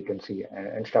been the latency,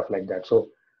 and stuff like that. So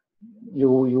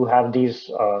you have these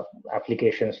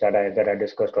applications that I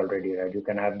discussed already, right? You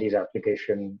can have these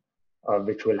application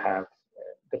which will have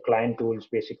the client tools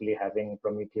basically having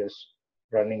Prometheus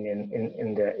running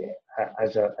in the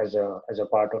as a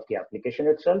part of the application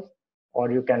itself,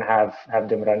 or you can have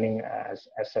them running as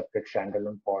separate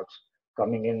standalone pods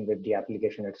coming in with the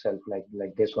application itself,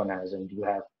 like this one has, and you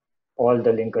have all the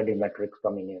Linkerd metrics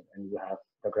coming in, and you have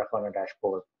the Grafana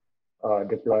dashboard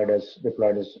deployed as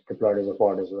a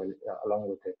pod as well, along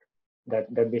with it.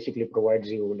 That basically provides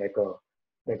you like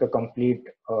a complete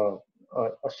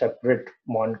a separate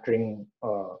monitoring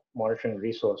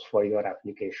resource for your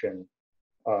application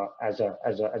as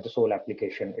a sole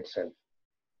application itself.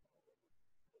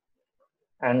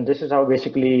 And this is how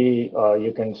basically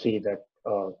you can see that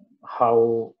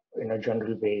how in a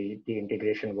general way the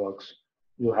integration works.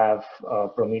 You have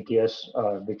Prometheus,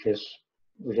 which is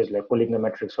like pulling the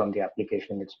metrics from the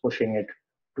application. It's pushing it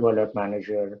to Alert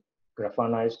Manager.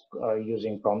 Grafana is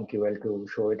using PromQL to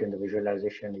show it in the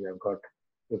visualization. You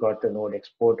got the node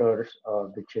exporters,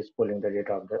 which is pulling the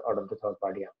data out of the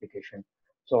third-party application.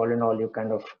 So all in all, you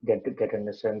kind of get in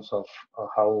a sense of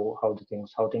how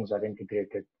things are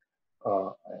integrated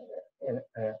uh,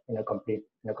 in a complete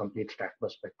stack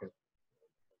perspective.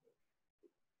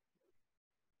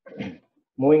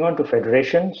 Moving on to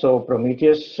federation. So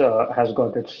Prometheus has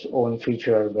got its own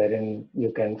feature wherein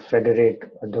you can federate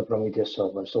the Prometheus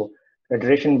server. So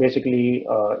federation basically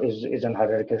is an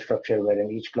hierarchical structure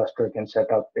wherein each cluster can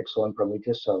set up its own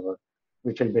Prometheus server,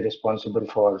 which will be responsible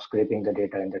for scraping the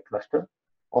data in the cluster.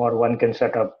 Or one can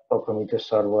set up a Prometheus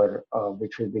server,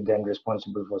 which will be then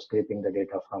responsible for scraping the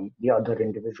data from the other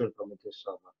individual Prometheus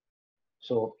server.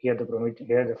 So here the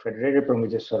federated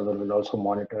Prometheus server will also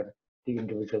monitor the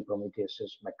individual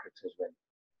Prometheus's metrics as well.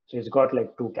 So it's got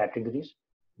like two categories.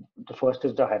 The first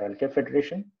is the hierarchical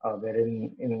federation,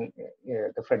 wherein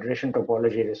the federation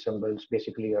topology resembles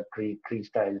basically a tree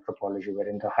style topology,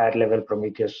 wherein the higher level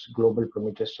global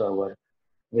Prometheus server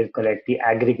will collect the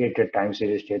aggregated time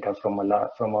series data from a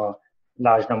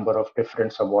large number of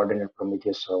different subordinate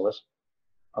Prometheus servers.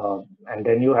 And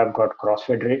then you have got cross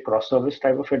service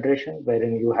type of federation,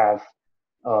 wherein you have,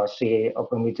 say, a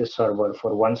Prometheus server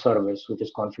for one service, which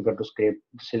is configured to scrape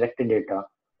the selected data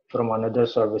from another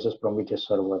service's Prometheus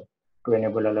server to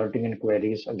enable alerting and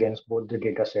queries against both the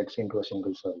data sets into a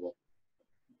single server.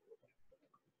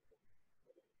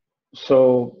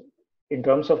 So in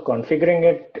terms of configuring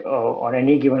it on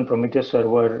any given Prometheus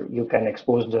server, you can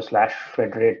expose the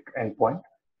 /federate endpoint.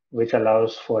 which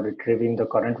allows for retrieving the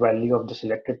current value of the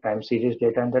selected time series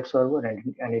data in that server,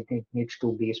 and it needs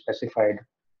to be specified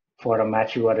for a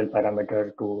match URL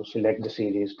parameter to select the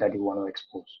series that you want to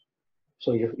expose.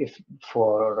 So if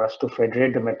for us to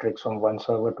federate the metrics from one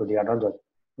server to the another,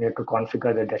 we have to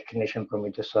configure the destination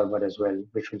Prometheus server as well,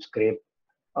 which will scrape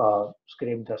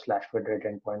the slash federate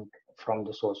endpoint from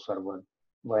the source server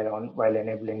while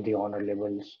enabling the honor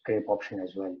label scrape option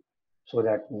as well, so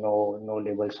that no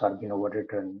labels are being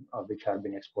overwritten which are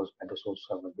being exposed by the source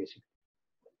server basically.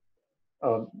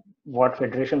 uh, what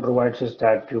Federation provides is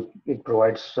that it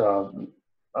provides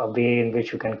a way in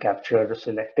which you can capture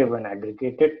selective and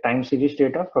aggregated time series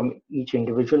data from each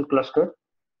individual cluster,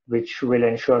 which will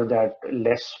ensure that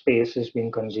less space is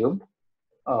being consumed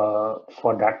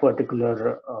for that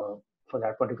particular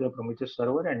Prometheus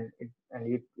server, and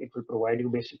it will provide you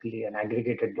basically an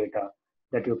aggregated data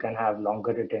that you can have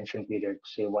longer retention period,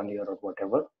 say 1 year or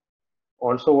whatever.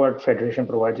 Also, what Federation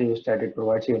provides you is that it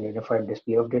provides you a unified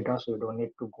display of data, so you don't need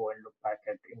to go and look back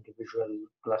at individual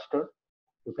cluster.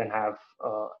 You can have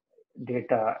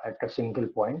data at a single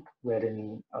point,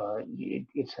 wherein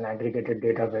it's an aggregated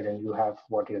data, wherein you have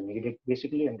what you needed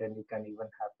basically, and then you can even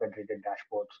have federated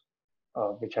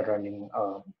dashboards,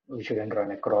 which you can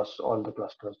run across all the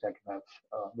clusters that you have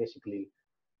basically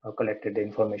collected the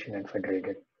information and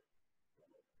federated.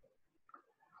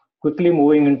 Quickly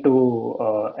moving into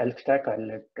Elk Stack, I'll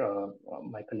let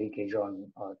my colleague Ajon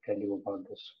tell you about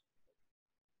this.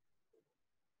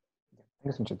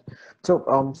 Thanks, Sanchit. So,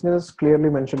 Sneha's clearly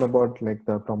mentioned about like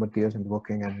the Prometheus and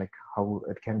working and like how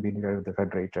it can be integrated with the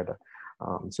Federated.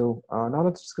 Now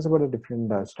let's discuss about a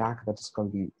different stack that is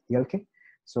called the ELK.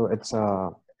 So it's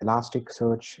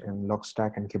Elasticsearch and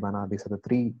Logstash and Kibana. These are the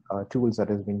three tools that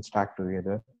has been stacked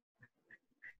together.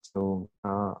 So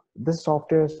this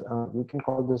software, we can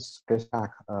call this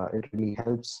stack. It really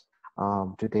helps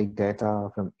to take data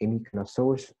from any kind of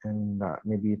source and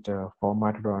maybe it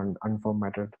formatted or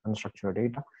unformatted, unstructured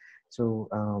data. So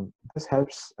this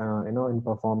helps, in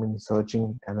performing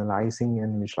searching, analyzing,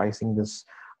 and visualizing this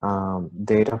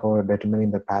data for determining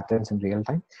the patterns in real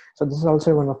time. So this is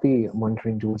also one of the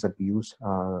monitoring tools that we use,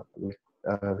 we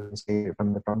can say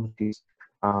from the Prometheus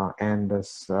and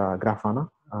this Grafana.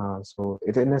 So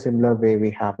it's in a similar way,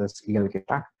 we have this ELK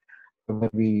stack where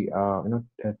we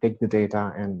take the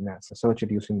data and search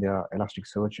it using the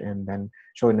Elasticsearch and then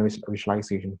show in a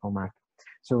visualization format.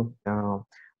 So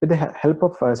with the help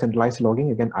of centralized logging,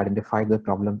 you can identify the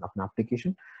problem of an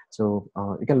application. So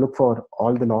you can look for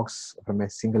all the logs from a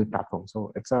single platform.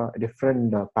 So it's a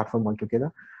different platform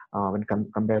altogether when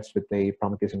compared with the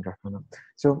Prometheus and Grafana.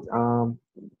 So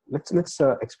let's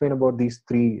explain about these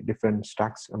three different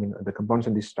stacks. I mean the components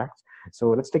in these stacks. So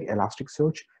let's take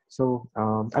Elasticsearch. So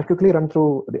I'll quickly run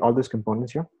through all these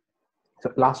components here. So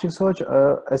Elasticsearch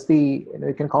is the,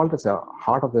 you can call it as the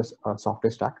heart of this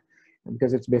software stack,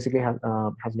 because it's basically has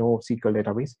no SQL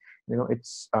database. It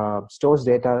stores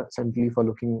data simply for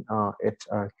looking it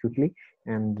quickly,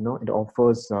 and it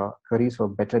offers queries for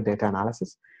better data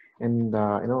analysis, and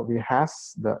it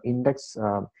has the index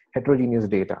heterogeneous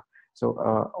data. So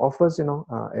offers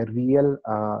a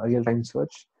real-time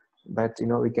search that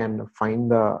we can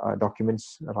find the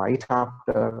documents right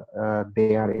after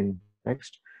they are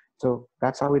indexed. So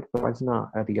that's how it provides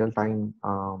a real-time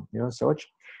search.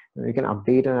 You can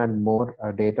update and add more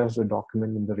data to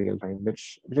document in the real time,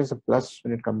 which is a plus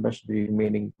when it comes to the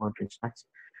remaining monitoring stacks.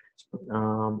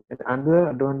 So, and another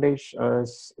advantage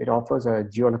is it offers a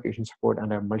geolocation support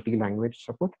and a multi-language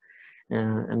support.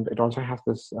 And it also has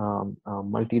this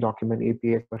multi-document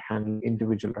API for handling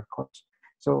individual records.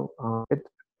 So it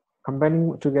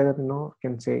combining together,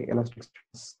 can say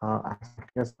Elasticsearch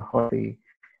as the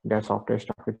their software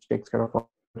stack, which takes care of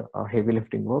heavy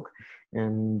lifting work.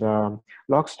 And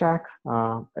Logstash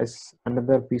is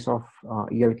another piece of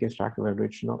ELK stack, where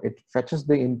which it fetches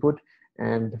the input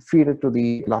and feed it to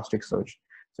the Elasticsearch.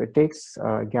 So it takes,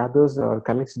 gathers or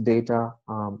collects data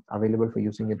available for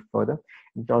using it further.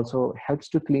 It also helps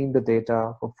to clean the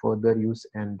data for further use,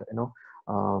 and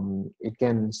it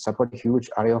can support a huge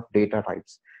array of data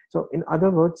types. So in other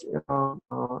words,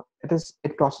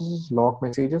 it processes log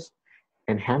messages,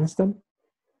 enhance them,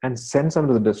 and sends them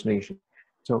to the destination.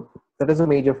 So that is a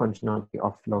major functionality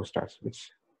of Logstash,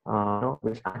 which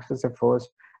acts as the first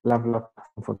level of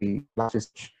platform for the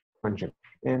Elasticsearch function.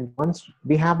 And once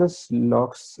we have this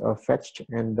logs fetched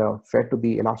and fed to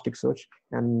the Elasticsearch,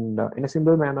 and in a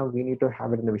simple manner, we need to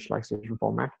have it in a visualization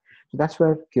format. So that's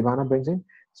where Kibana brings in.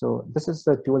 So this is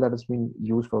the tool that has been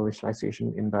used for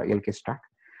visualization in the ELK stack.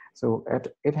 So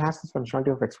it has this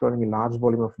functionality of exploring a large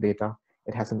volume of data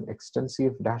It has an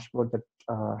extensive dashboard that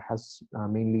has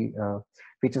mainly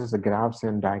features the graphs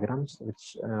and diagrams,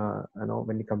 which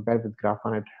when you compare with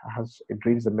Graph1, it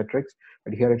reads the metrics,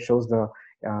 but here it shows the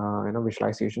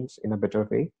visualizations in a better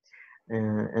way.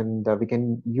 And we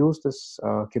can use this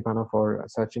Kibana for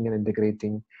searching and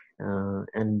integrating,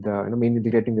 and mainly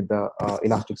integrating with the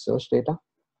Elasticsearch data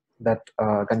that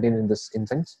contained in this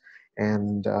instance.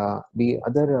 And the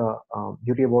other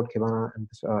beauty about Kibana and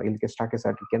this ELK stack is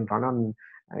that it can run on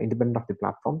independent of the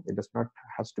platform. It does not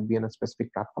has to be on a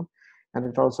specific platform, and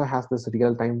it also has this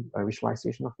real-time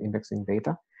visualization of indexing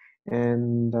data.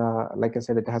 And like I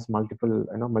said, it has multiple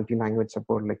multi-language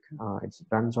support. Like it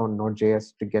runs on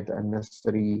Node.js to get a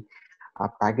necessary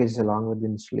package along with the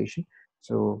installation.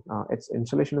 So its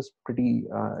installation is pretty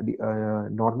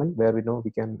normal, where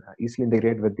we can easily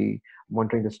integrate with the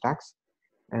monitoring the stacks.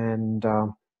 And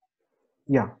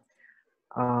yeah,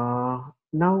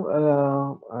 now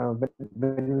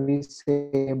when we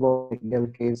say about the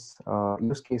ELK's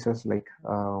use cases, like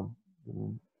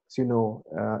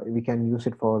we can use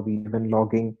it for the event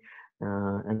logging,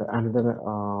 and another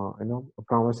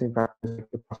promising practice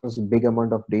to process a big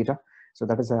amount of data. So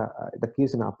that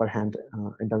gives an upper hand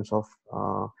in terms of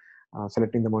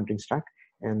selecting the monitoring stack.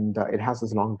 And it has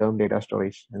this long-term data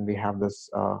storage, and we have this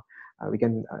we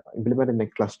can implement in a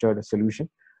clustered solution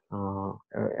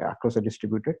across a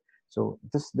distributed. So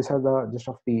these are the gist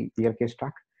of the ELK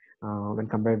stack when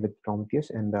compared with Prometheus.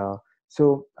 And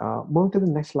so moving to the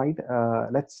next slide,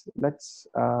 let's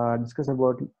discuss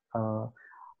about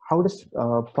how does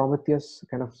Prometheus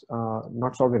kind of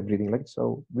not solve everything. Like,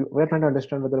 so we're trying to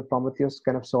understand whether Prometheus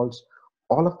kind of solves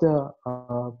all of the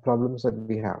problems that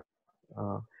we have.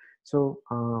 So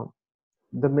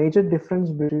the major difference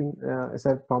between is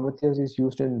that Prometheus is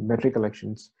used in metric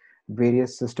collections,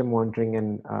 various system monitoring,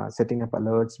 and setting up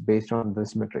alerts based on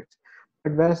this metrics.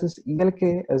 But whereas this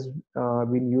ELK has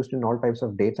been used in all types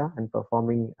of data and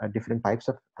performing different types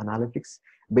of analytics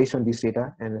based on these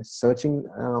data, and searching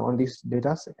on these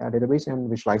data database and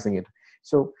visualizing it.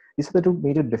 So these are the two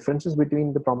major differences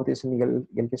between the Prometheus and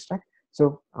ELK stack.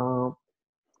 So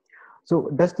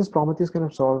so does this Prometheus kind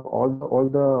of solve all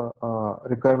the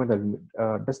requirement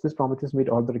that does this Prometheus meet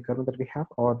all the requirement that we have,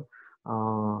 or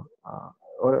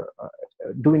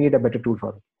do we need a better tool for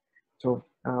it? So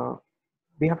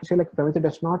we have to say, like, Prometheus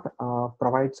does not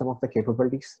provide some of the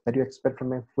capabilities that you expect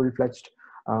from a full-fledged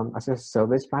as a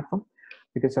service platform,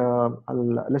 because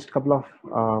I'll list a couple of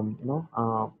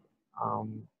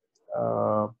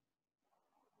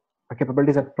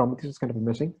capabilities that Prometheus is kind of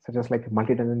missing, such as like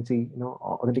multi-tenancy,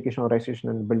 authentication, authorization,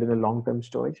 and building a long-term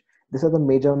storage. These are the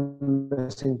major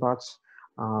missing parts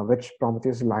which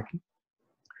Prometheus is lacking.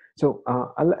 So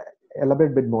I'll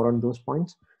elaborate a bit more on those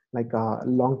points. Like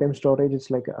long-term storage, it's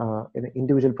like an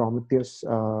individual Prometheus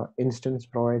instance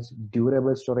provides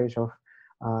durable storage of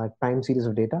time series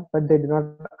of data, but they do not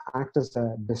act as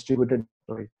a distributed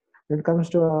storage. When it comes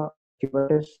to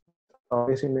Kubernetes,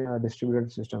 always in a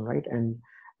distributed system, right? And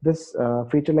this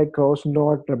feature like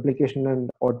cross-node replication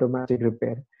and automatic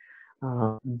repair.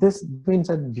 This means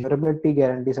that durability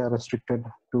guarantees are restricted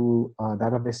to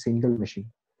that of a single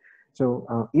machine.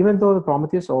 So even though the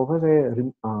Prometheus offers a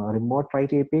remote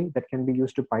write API that can be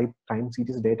used to pipe time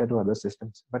series data to other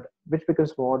systems, but which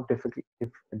becomes more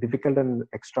difficult and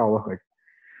extra overhead.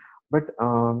 But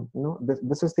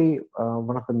this is the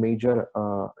one of the major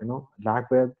lag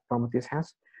where Prometheus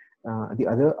has. The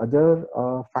other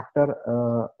factor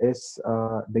is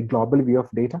the global view of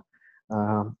data.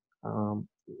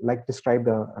 Like described,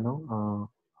 the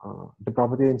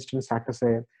Prometheus instance acts as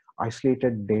a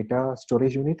isolated data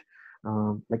storage unit.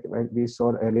 Like we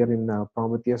saw earlier in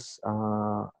Prometheus,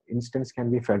 instance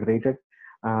can be federated,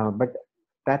 but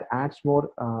that adds more,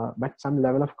 but some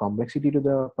level of complexity to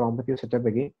the Prometheus setup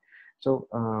again. So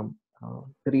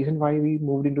the reason why we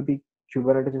moved into the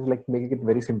Kubernetes is like making it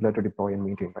very simpler to deploy and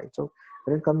maintain, right? So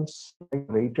when it comes like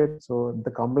rated, so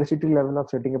the complexity level of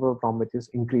setting up a Prometheus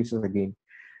increases again.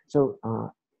 So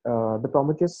the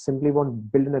Prometheus simply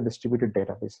won't build in a distributed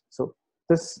database. So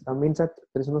this means that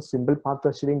there is no simple path to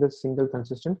achieving the single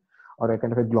consistent or a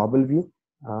kind of a global view.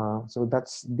 So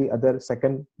that's the other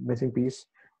second missing piece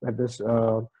that this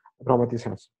Prometheus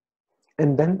has.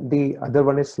 And then the other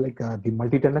one is like the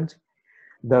multi-tenancy.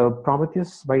 The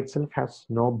Prometheus by itself has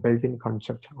no built-in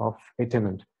concept of a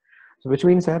tenant. So which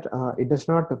means that it does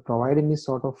not provide any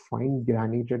sort of fine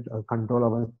granulated control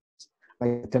over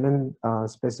like tenant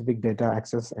specific data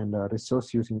access and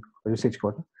resource usage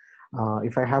quota.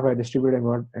 If I have a distributed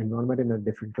environment in a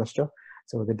different cluster,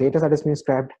 so the data that is being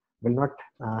scrapped will not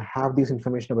have these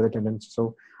information about the tenants.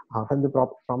 So from the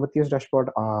Prometheus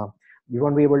dashboard, we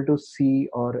won't be able to see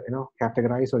or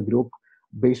categorize or group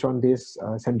based on this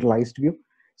centralized view.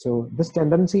 So this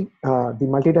tendency, the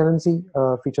multi-tenancy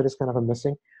feature is kind of a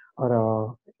missing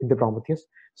or in the Prometheus.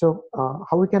 So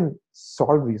how we can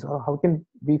solve these, or how can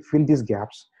we fill these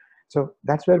gaps? So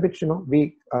that's where which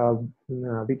we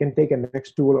can take a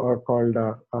next tool or called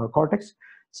Cortex.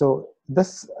 So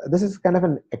this is kind of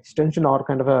an extension or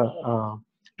kind of a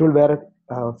tool where it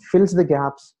fills the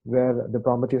gaps where the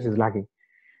Prometheus is lacking.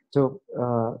 So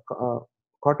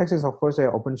Cortex is of course an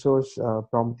open source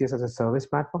Prometheus as a service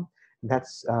platform that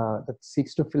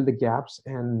seeks to fill the gaps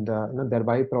and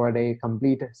thereby provide a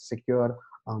complete, secure,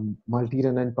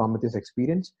 multi-tenant Prometheus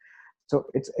experience. So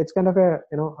it's kind of a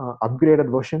upgraded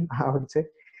version, I would say.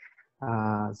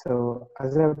 So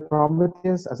as a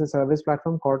Prometheus as a service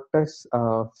platform, Cortex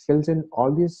fills in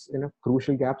all these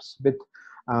crucial gaps with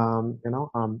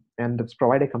and it's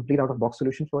provide a complete out-of-box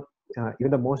solution for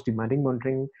even the most demanding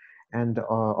monitoring and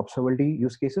observability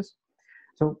use cases.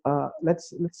 So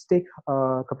let's take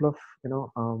a couple of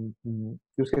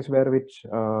use cases where which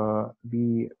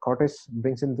the Cortex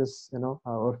brings in this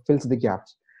or fills the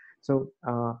gaps. So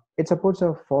it supports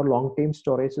a for long-term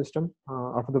storage system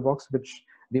out of the box, which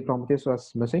the Prometheus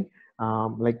was missing.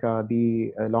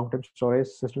 The long-term storage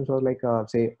systems were like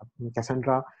say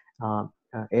Cassandra,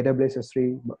 AWS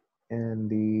S3, and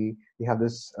we have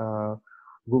this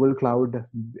Google Cloud,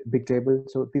 Bigtable.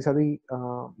 So these are the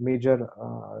major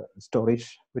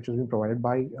storage which has been provided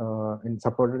by and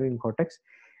supported in Cortex.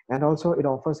 And also it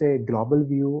offers a global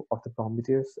view of the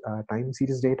Prometheus time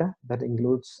series data that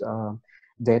includes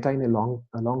data in a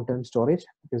long-term storage,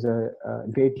 because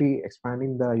greatly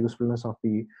expanding the usefulness of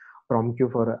the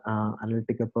PromQ for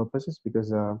analytical purposes.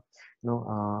 Because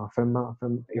from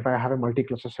if I have a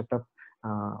multi-cluster setup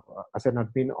as an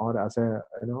admin or as a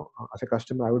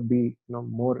customer, I would be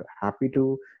more happy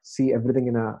to see everything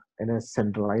in a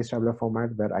centralized tabular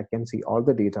format where I can see all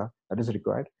the data that is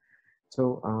required.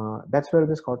 So that's where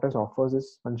this Cortex offers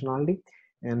this functionality.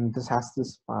 And this has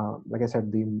this, like I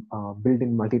said, the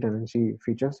built-in multi-tenancy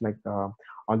features, like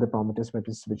all the Prometheus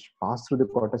metrics which pass through the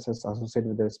Cortex is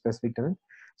associated with a specific tenant.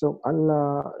 So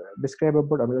I'll describe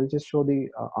about, I will just show the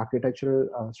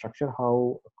architectural structure,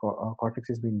 how Cortex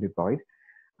is being deployed,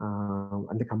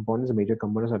 and the components, the major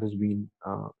components that has been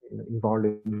involved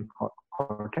in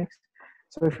Cortex.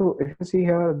 So if you see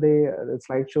here, the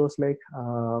slide shows like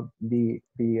the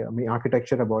main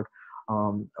architecture about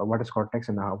what is Cortex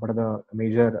and what are the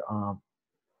major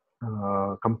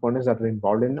components that are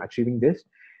involved in achieving this,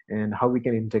 and how we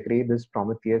can integrate this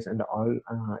Prometheus and all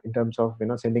in terms of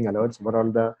sending alerts, what all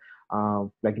the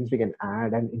plugins we can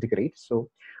add and integrate. So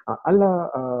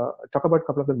I'll talk about a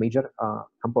couple of the major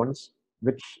components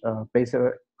which plays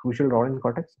a crucial role in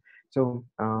Cortex. So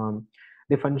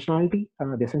the functionality,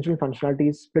 the essential functionality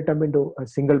is split up into a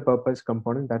single purpose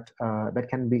component that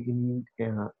can be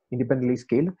independently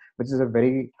scaled, which is a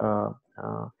very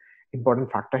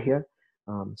important factor here.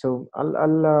 So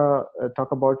I'll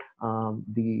talk about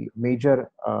the major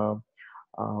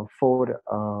four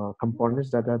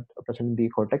components that are present in the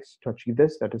Cortex to achieve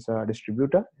this. That is a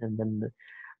distributor, and then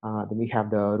we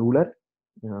have the ruler,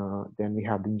 then we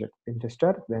have the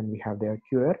ingester, then we have the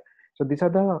QR. So these are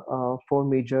the four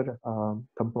major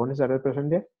components that are present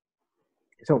there.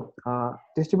 So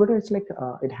distributor is like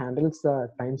it handles the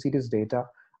time series data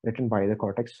written by the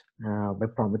Cortex by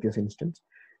Prometheus instance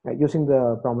using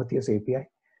the Prometheus API.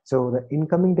 So the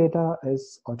incoming data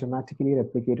is automatically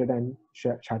replicated and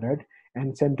sharded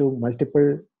and sent to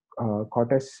multiple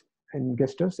Cortex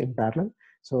ingesters in parallel.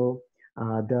 So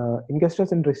the ingesters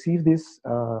then receive this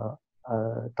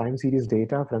time series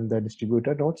data from the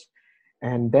distributor nodes,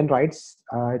 and then writes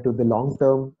to the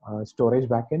long-term storage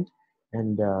backend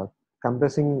and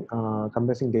compressing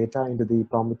data into the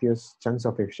Prometheus chunks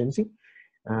of efficiency.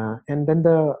 And then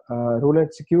the ruler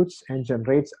executes and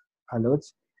generates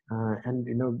alerts, and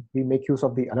we make use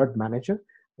of the alert manager,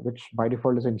 which by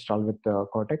default is installed with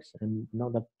Cortex, and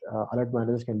that alert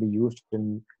managers can be used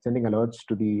in sending alerts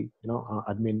to the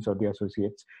admins or the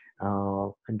associates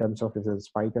in terms of if there's a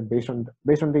spike, and based on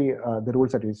the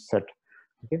rules that is set.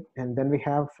 Okay, and then we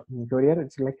have courier.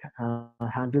 It's like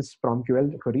handles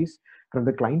PromQL queries from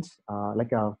the clients,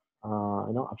 like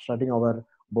abstracting over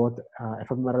both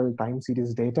ephemeral time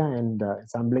series data and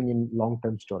sampling in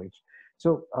long-term storage.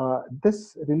 So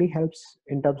this really helps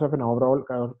in terms of an overall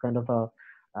kind of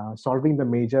solving the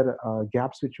major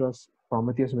gaps which was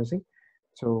Prometheus missing.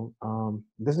 So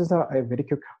this is a very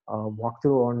quick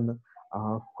walkthrough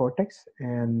on Cortex,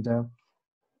 and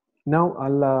now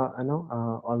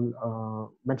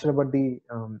I'll mention about the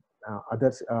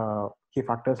other key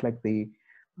factors like the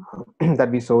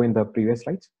that we saw in the previous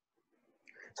slides.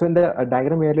 So in the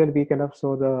diagram earlier, we kind of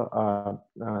saw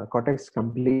the Cortex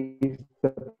completes the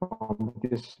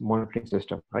Prometheus monitoring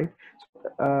system, right?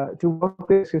 So to work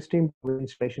with existing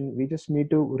Prometheus installation, we just need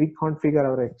to reconfigure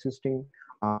our existing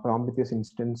Prometheus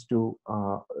instance to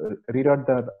reroute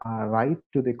the write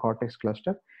to the Cortex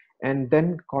cluster, and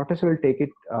then Cortex will take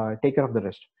care of the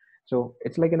rest. So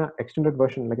it's like an extended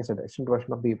version, like I said, extended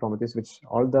version of the Prometheus, which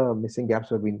all the missing gaps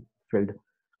have been filled,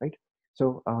 right?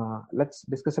 So let's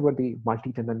discuss about the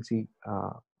multi-tenancy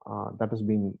that has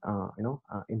been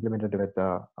implemented with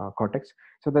Cortex.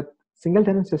 So that single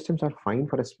tenant systems are fine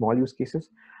for a small use cases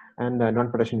and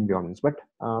non-production environments. But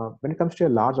when it comes to a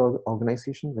large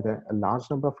organization with a large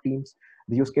number of teams,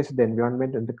 the use case, the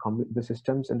environment, and the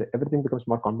systems, and everything becomes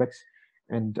more complex.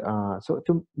 And so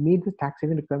to meet the tax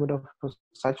saving requirement of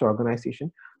such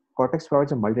organization, Cortex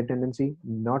provides a multi-tenancy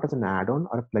not as an add-on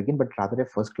or a plugin, but rather a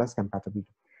first-class compatibility.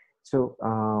 So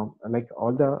like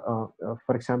all the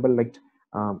for example, like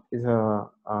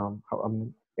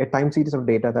a time series of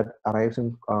data that arrives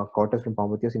in Cortex from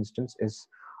Prometheus instance is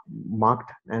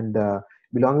marked and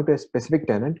belonging to a specific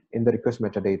tenant in the request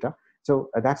metadata. So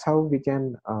that's how we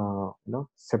can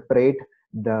separate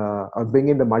the or bring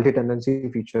in the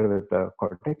multi-tenancy feature with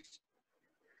Cortex.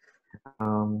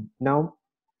 Now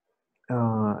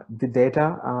the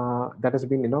data that has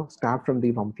been scrapped from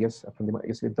the Prometheus from the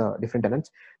is with the different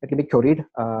tenants that can be queried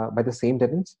by the same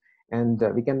tenants, and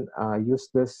we can use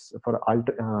this for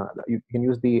you can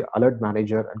use the alert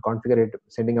manager and configure it,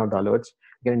 sending out the alerts.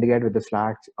 You can integrate with the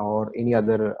Slack or any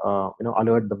other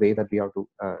alert, the way that we have to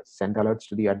send alerts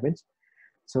to the admins.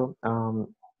 So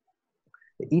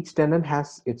each tenant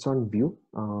has its own view.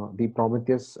 The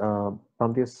Prometheus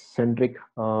centric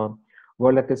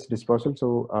world at its disposal.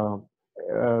 So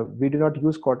we do not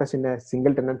use Cortex in a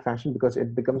single tenant fashion because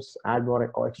it becomes add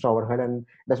more or extra overhead and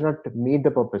does not meet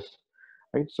the purpose.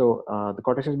 Right. So the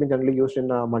Cortex has been generally used in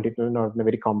multi-tenant or in a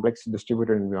very complex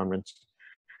distributed environments.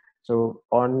 So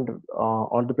on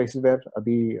all the places where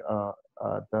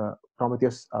the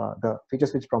Prometheus the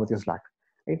features which Prometheus lack.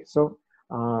 Right. So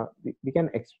we can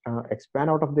expand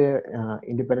out of the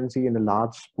independency in a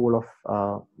large pool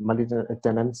of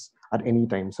multi-tenants at any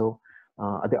time. So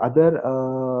the other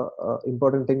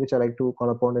important thing which I like to call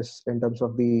upon is in terms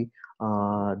of the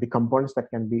components that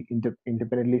can be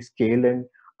independently scaled in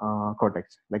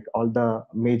Cortex, like all the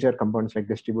major components like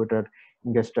distributor,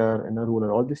 ingester, and a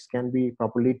ruler. All this can be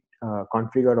properly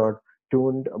configured or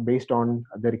tuned based on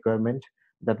the requirement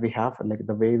that we have, like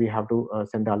the way we have to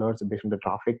send alerts based on the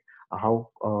traffic, how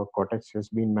Cortex has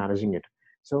been managing it.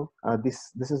 So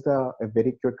this is a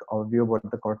very quick overview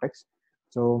about the Cortex.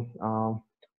 So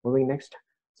moving next,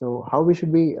 so how we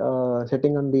should be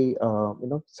setting on the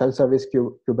self-service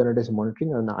Kubernetes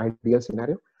monitoring in an ideal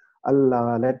scenario.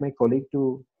 I'll let my colleague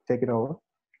to take it over.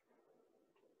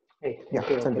 Hey, Yeah,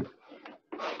 thank you. Sandeep.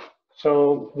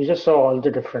 So we just saw all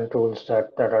the different tools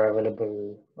that are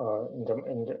available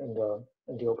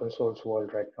in the open source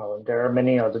world right now. And there are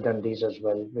many other than these as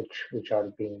well, which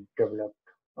are being developed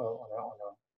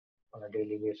on a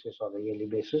daily basis or a yearly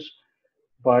basis.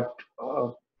 But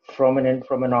from an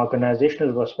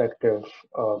organizational perspective,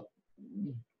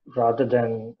 rather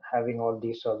than having all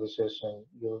these services and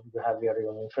you have your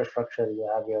own infrastructure, you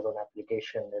have your own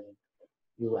application, and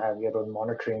you have your own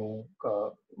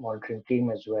monitoring team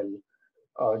as well,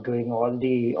 doing all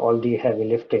the heavy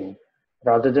lifting.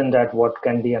 Rather than that, what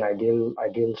can be an ideal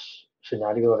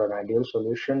scenario or an ideal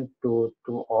solution to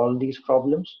all these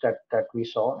problems that we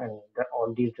saw and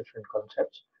all these different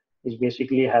concepts is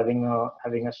basically having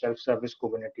a self-service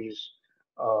Kubernetes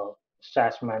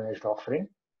SaaS managed offering,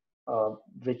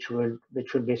 which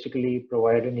would basically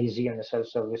provide an easy and a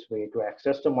self-service way to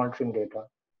access the monitoring data.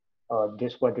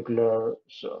 This particular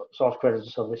software as a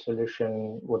service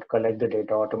solution would collect the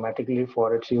data automatically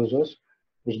for its users,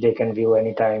 which they can view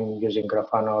anytime using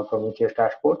Grafana or Prometheus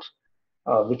dashboards,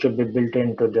 which would be built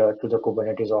into the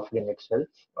Kubernetes offering itself,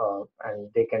 and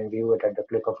they can view it at the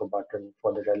click of a button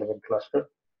for the relevant cluster.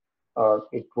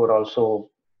 It would also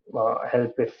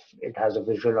help if it has a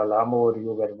visual alarm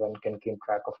overview where one can keep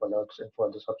track of alerts and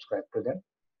further subscribe to them.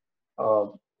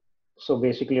 So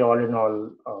basically, all in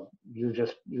all, you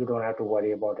don't have to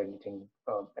worry about anything.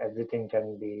 Everything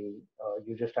can be.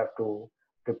 You just have to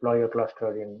deploy your cluster,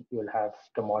 and you'll have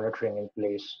the monitoring in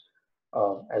place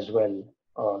as well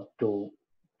to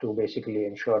basically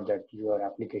ensure that your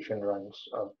application runs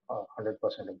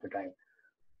 100% of the time.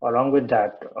 Along with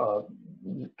that,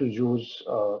 to use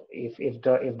if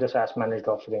the SaaS managed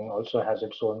offering also has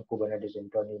its own Kubernetes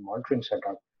internal monitoring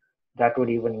setup, that would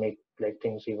even make like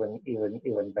things even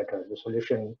better. The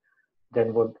solution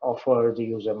then would offer the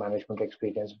user management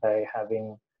experience by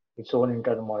having its own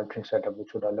internal monitoring setup,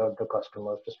 which would alert the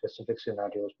customers to specific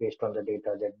scenarios based on the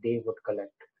data that they would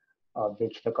collect,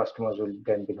 which the customers will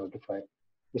then be notified.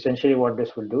 Essentially, what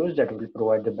this will do is that it will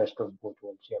provide the best of both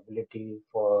worlds, the ability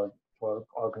for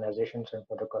organizations and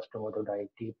for the customer to dive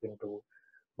deep into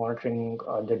monitoring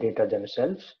the data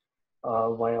themselves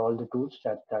via all the tools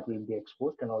that will be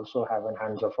exposed, and also have a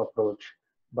hands-off approach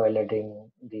by letting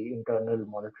the internal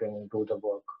monitoring do the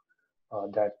work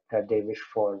that they wish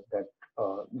for, that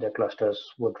their clusters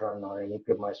would run on any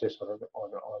premises or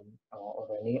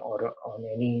on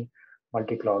any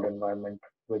multi-cloud environment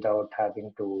without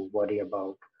having to worry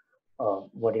about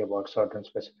certain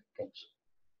specific things.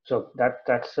 So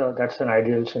that's an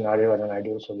ideal scenario and an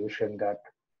ideal solution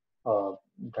uh,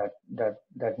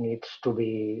 that needs to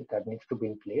be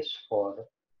in place for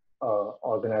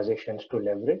organizations to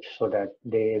leverage, so that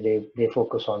they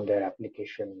focus on their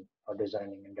application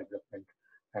designing and development,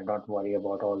 and not worry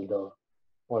about all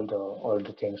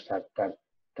the things that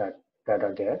that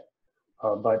are there.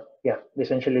 But yeah,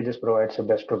 essentially this provides the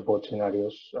best of both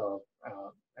scenarios,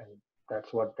 and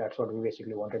that's what we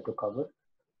basically wanted to cover.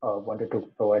 Wanted to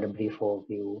provide a brief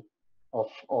overview of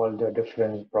all the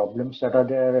different problems that are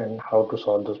there and how to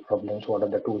solve those problems, what are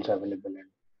the tools available,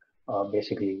 and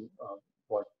basically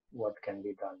what can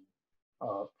be done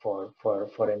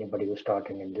for anybody who's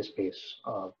starting in this space.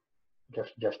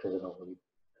 Just as an overview.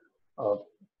 Uh,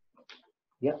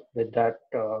 yeah, with that,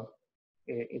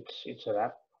 it's a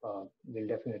wrap. We'll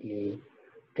definitely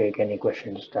take any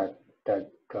questions that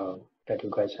uh, that you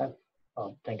guys have.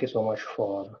 Thank you so much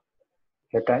for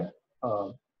your time,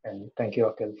 and thank you,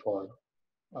 Akhil,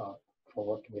 uh, for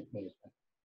working with me.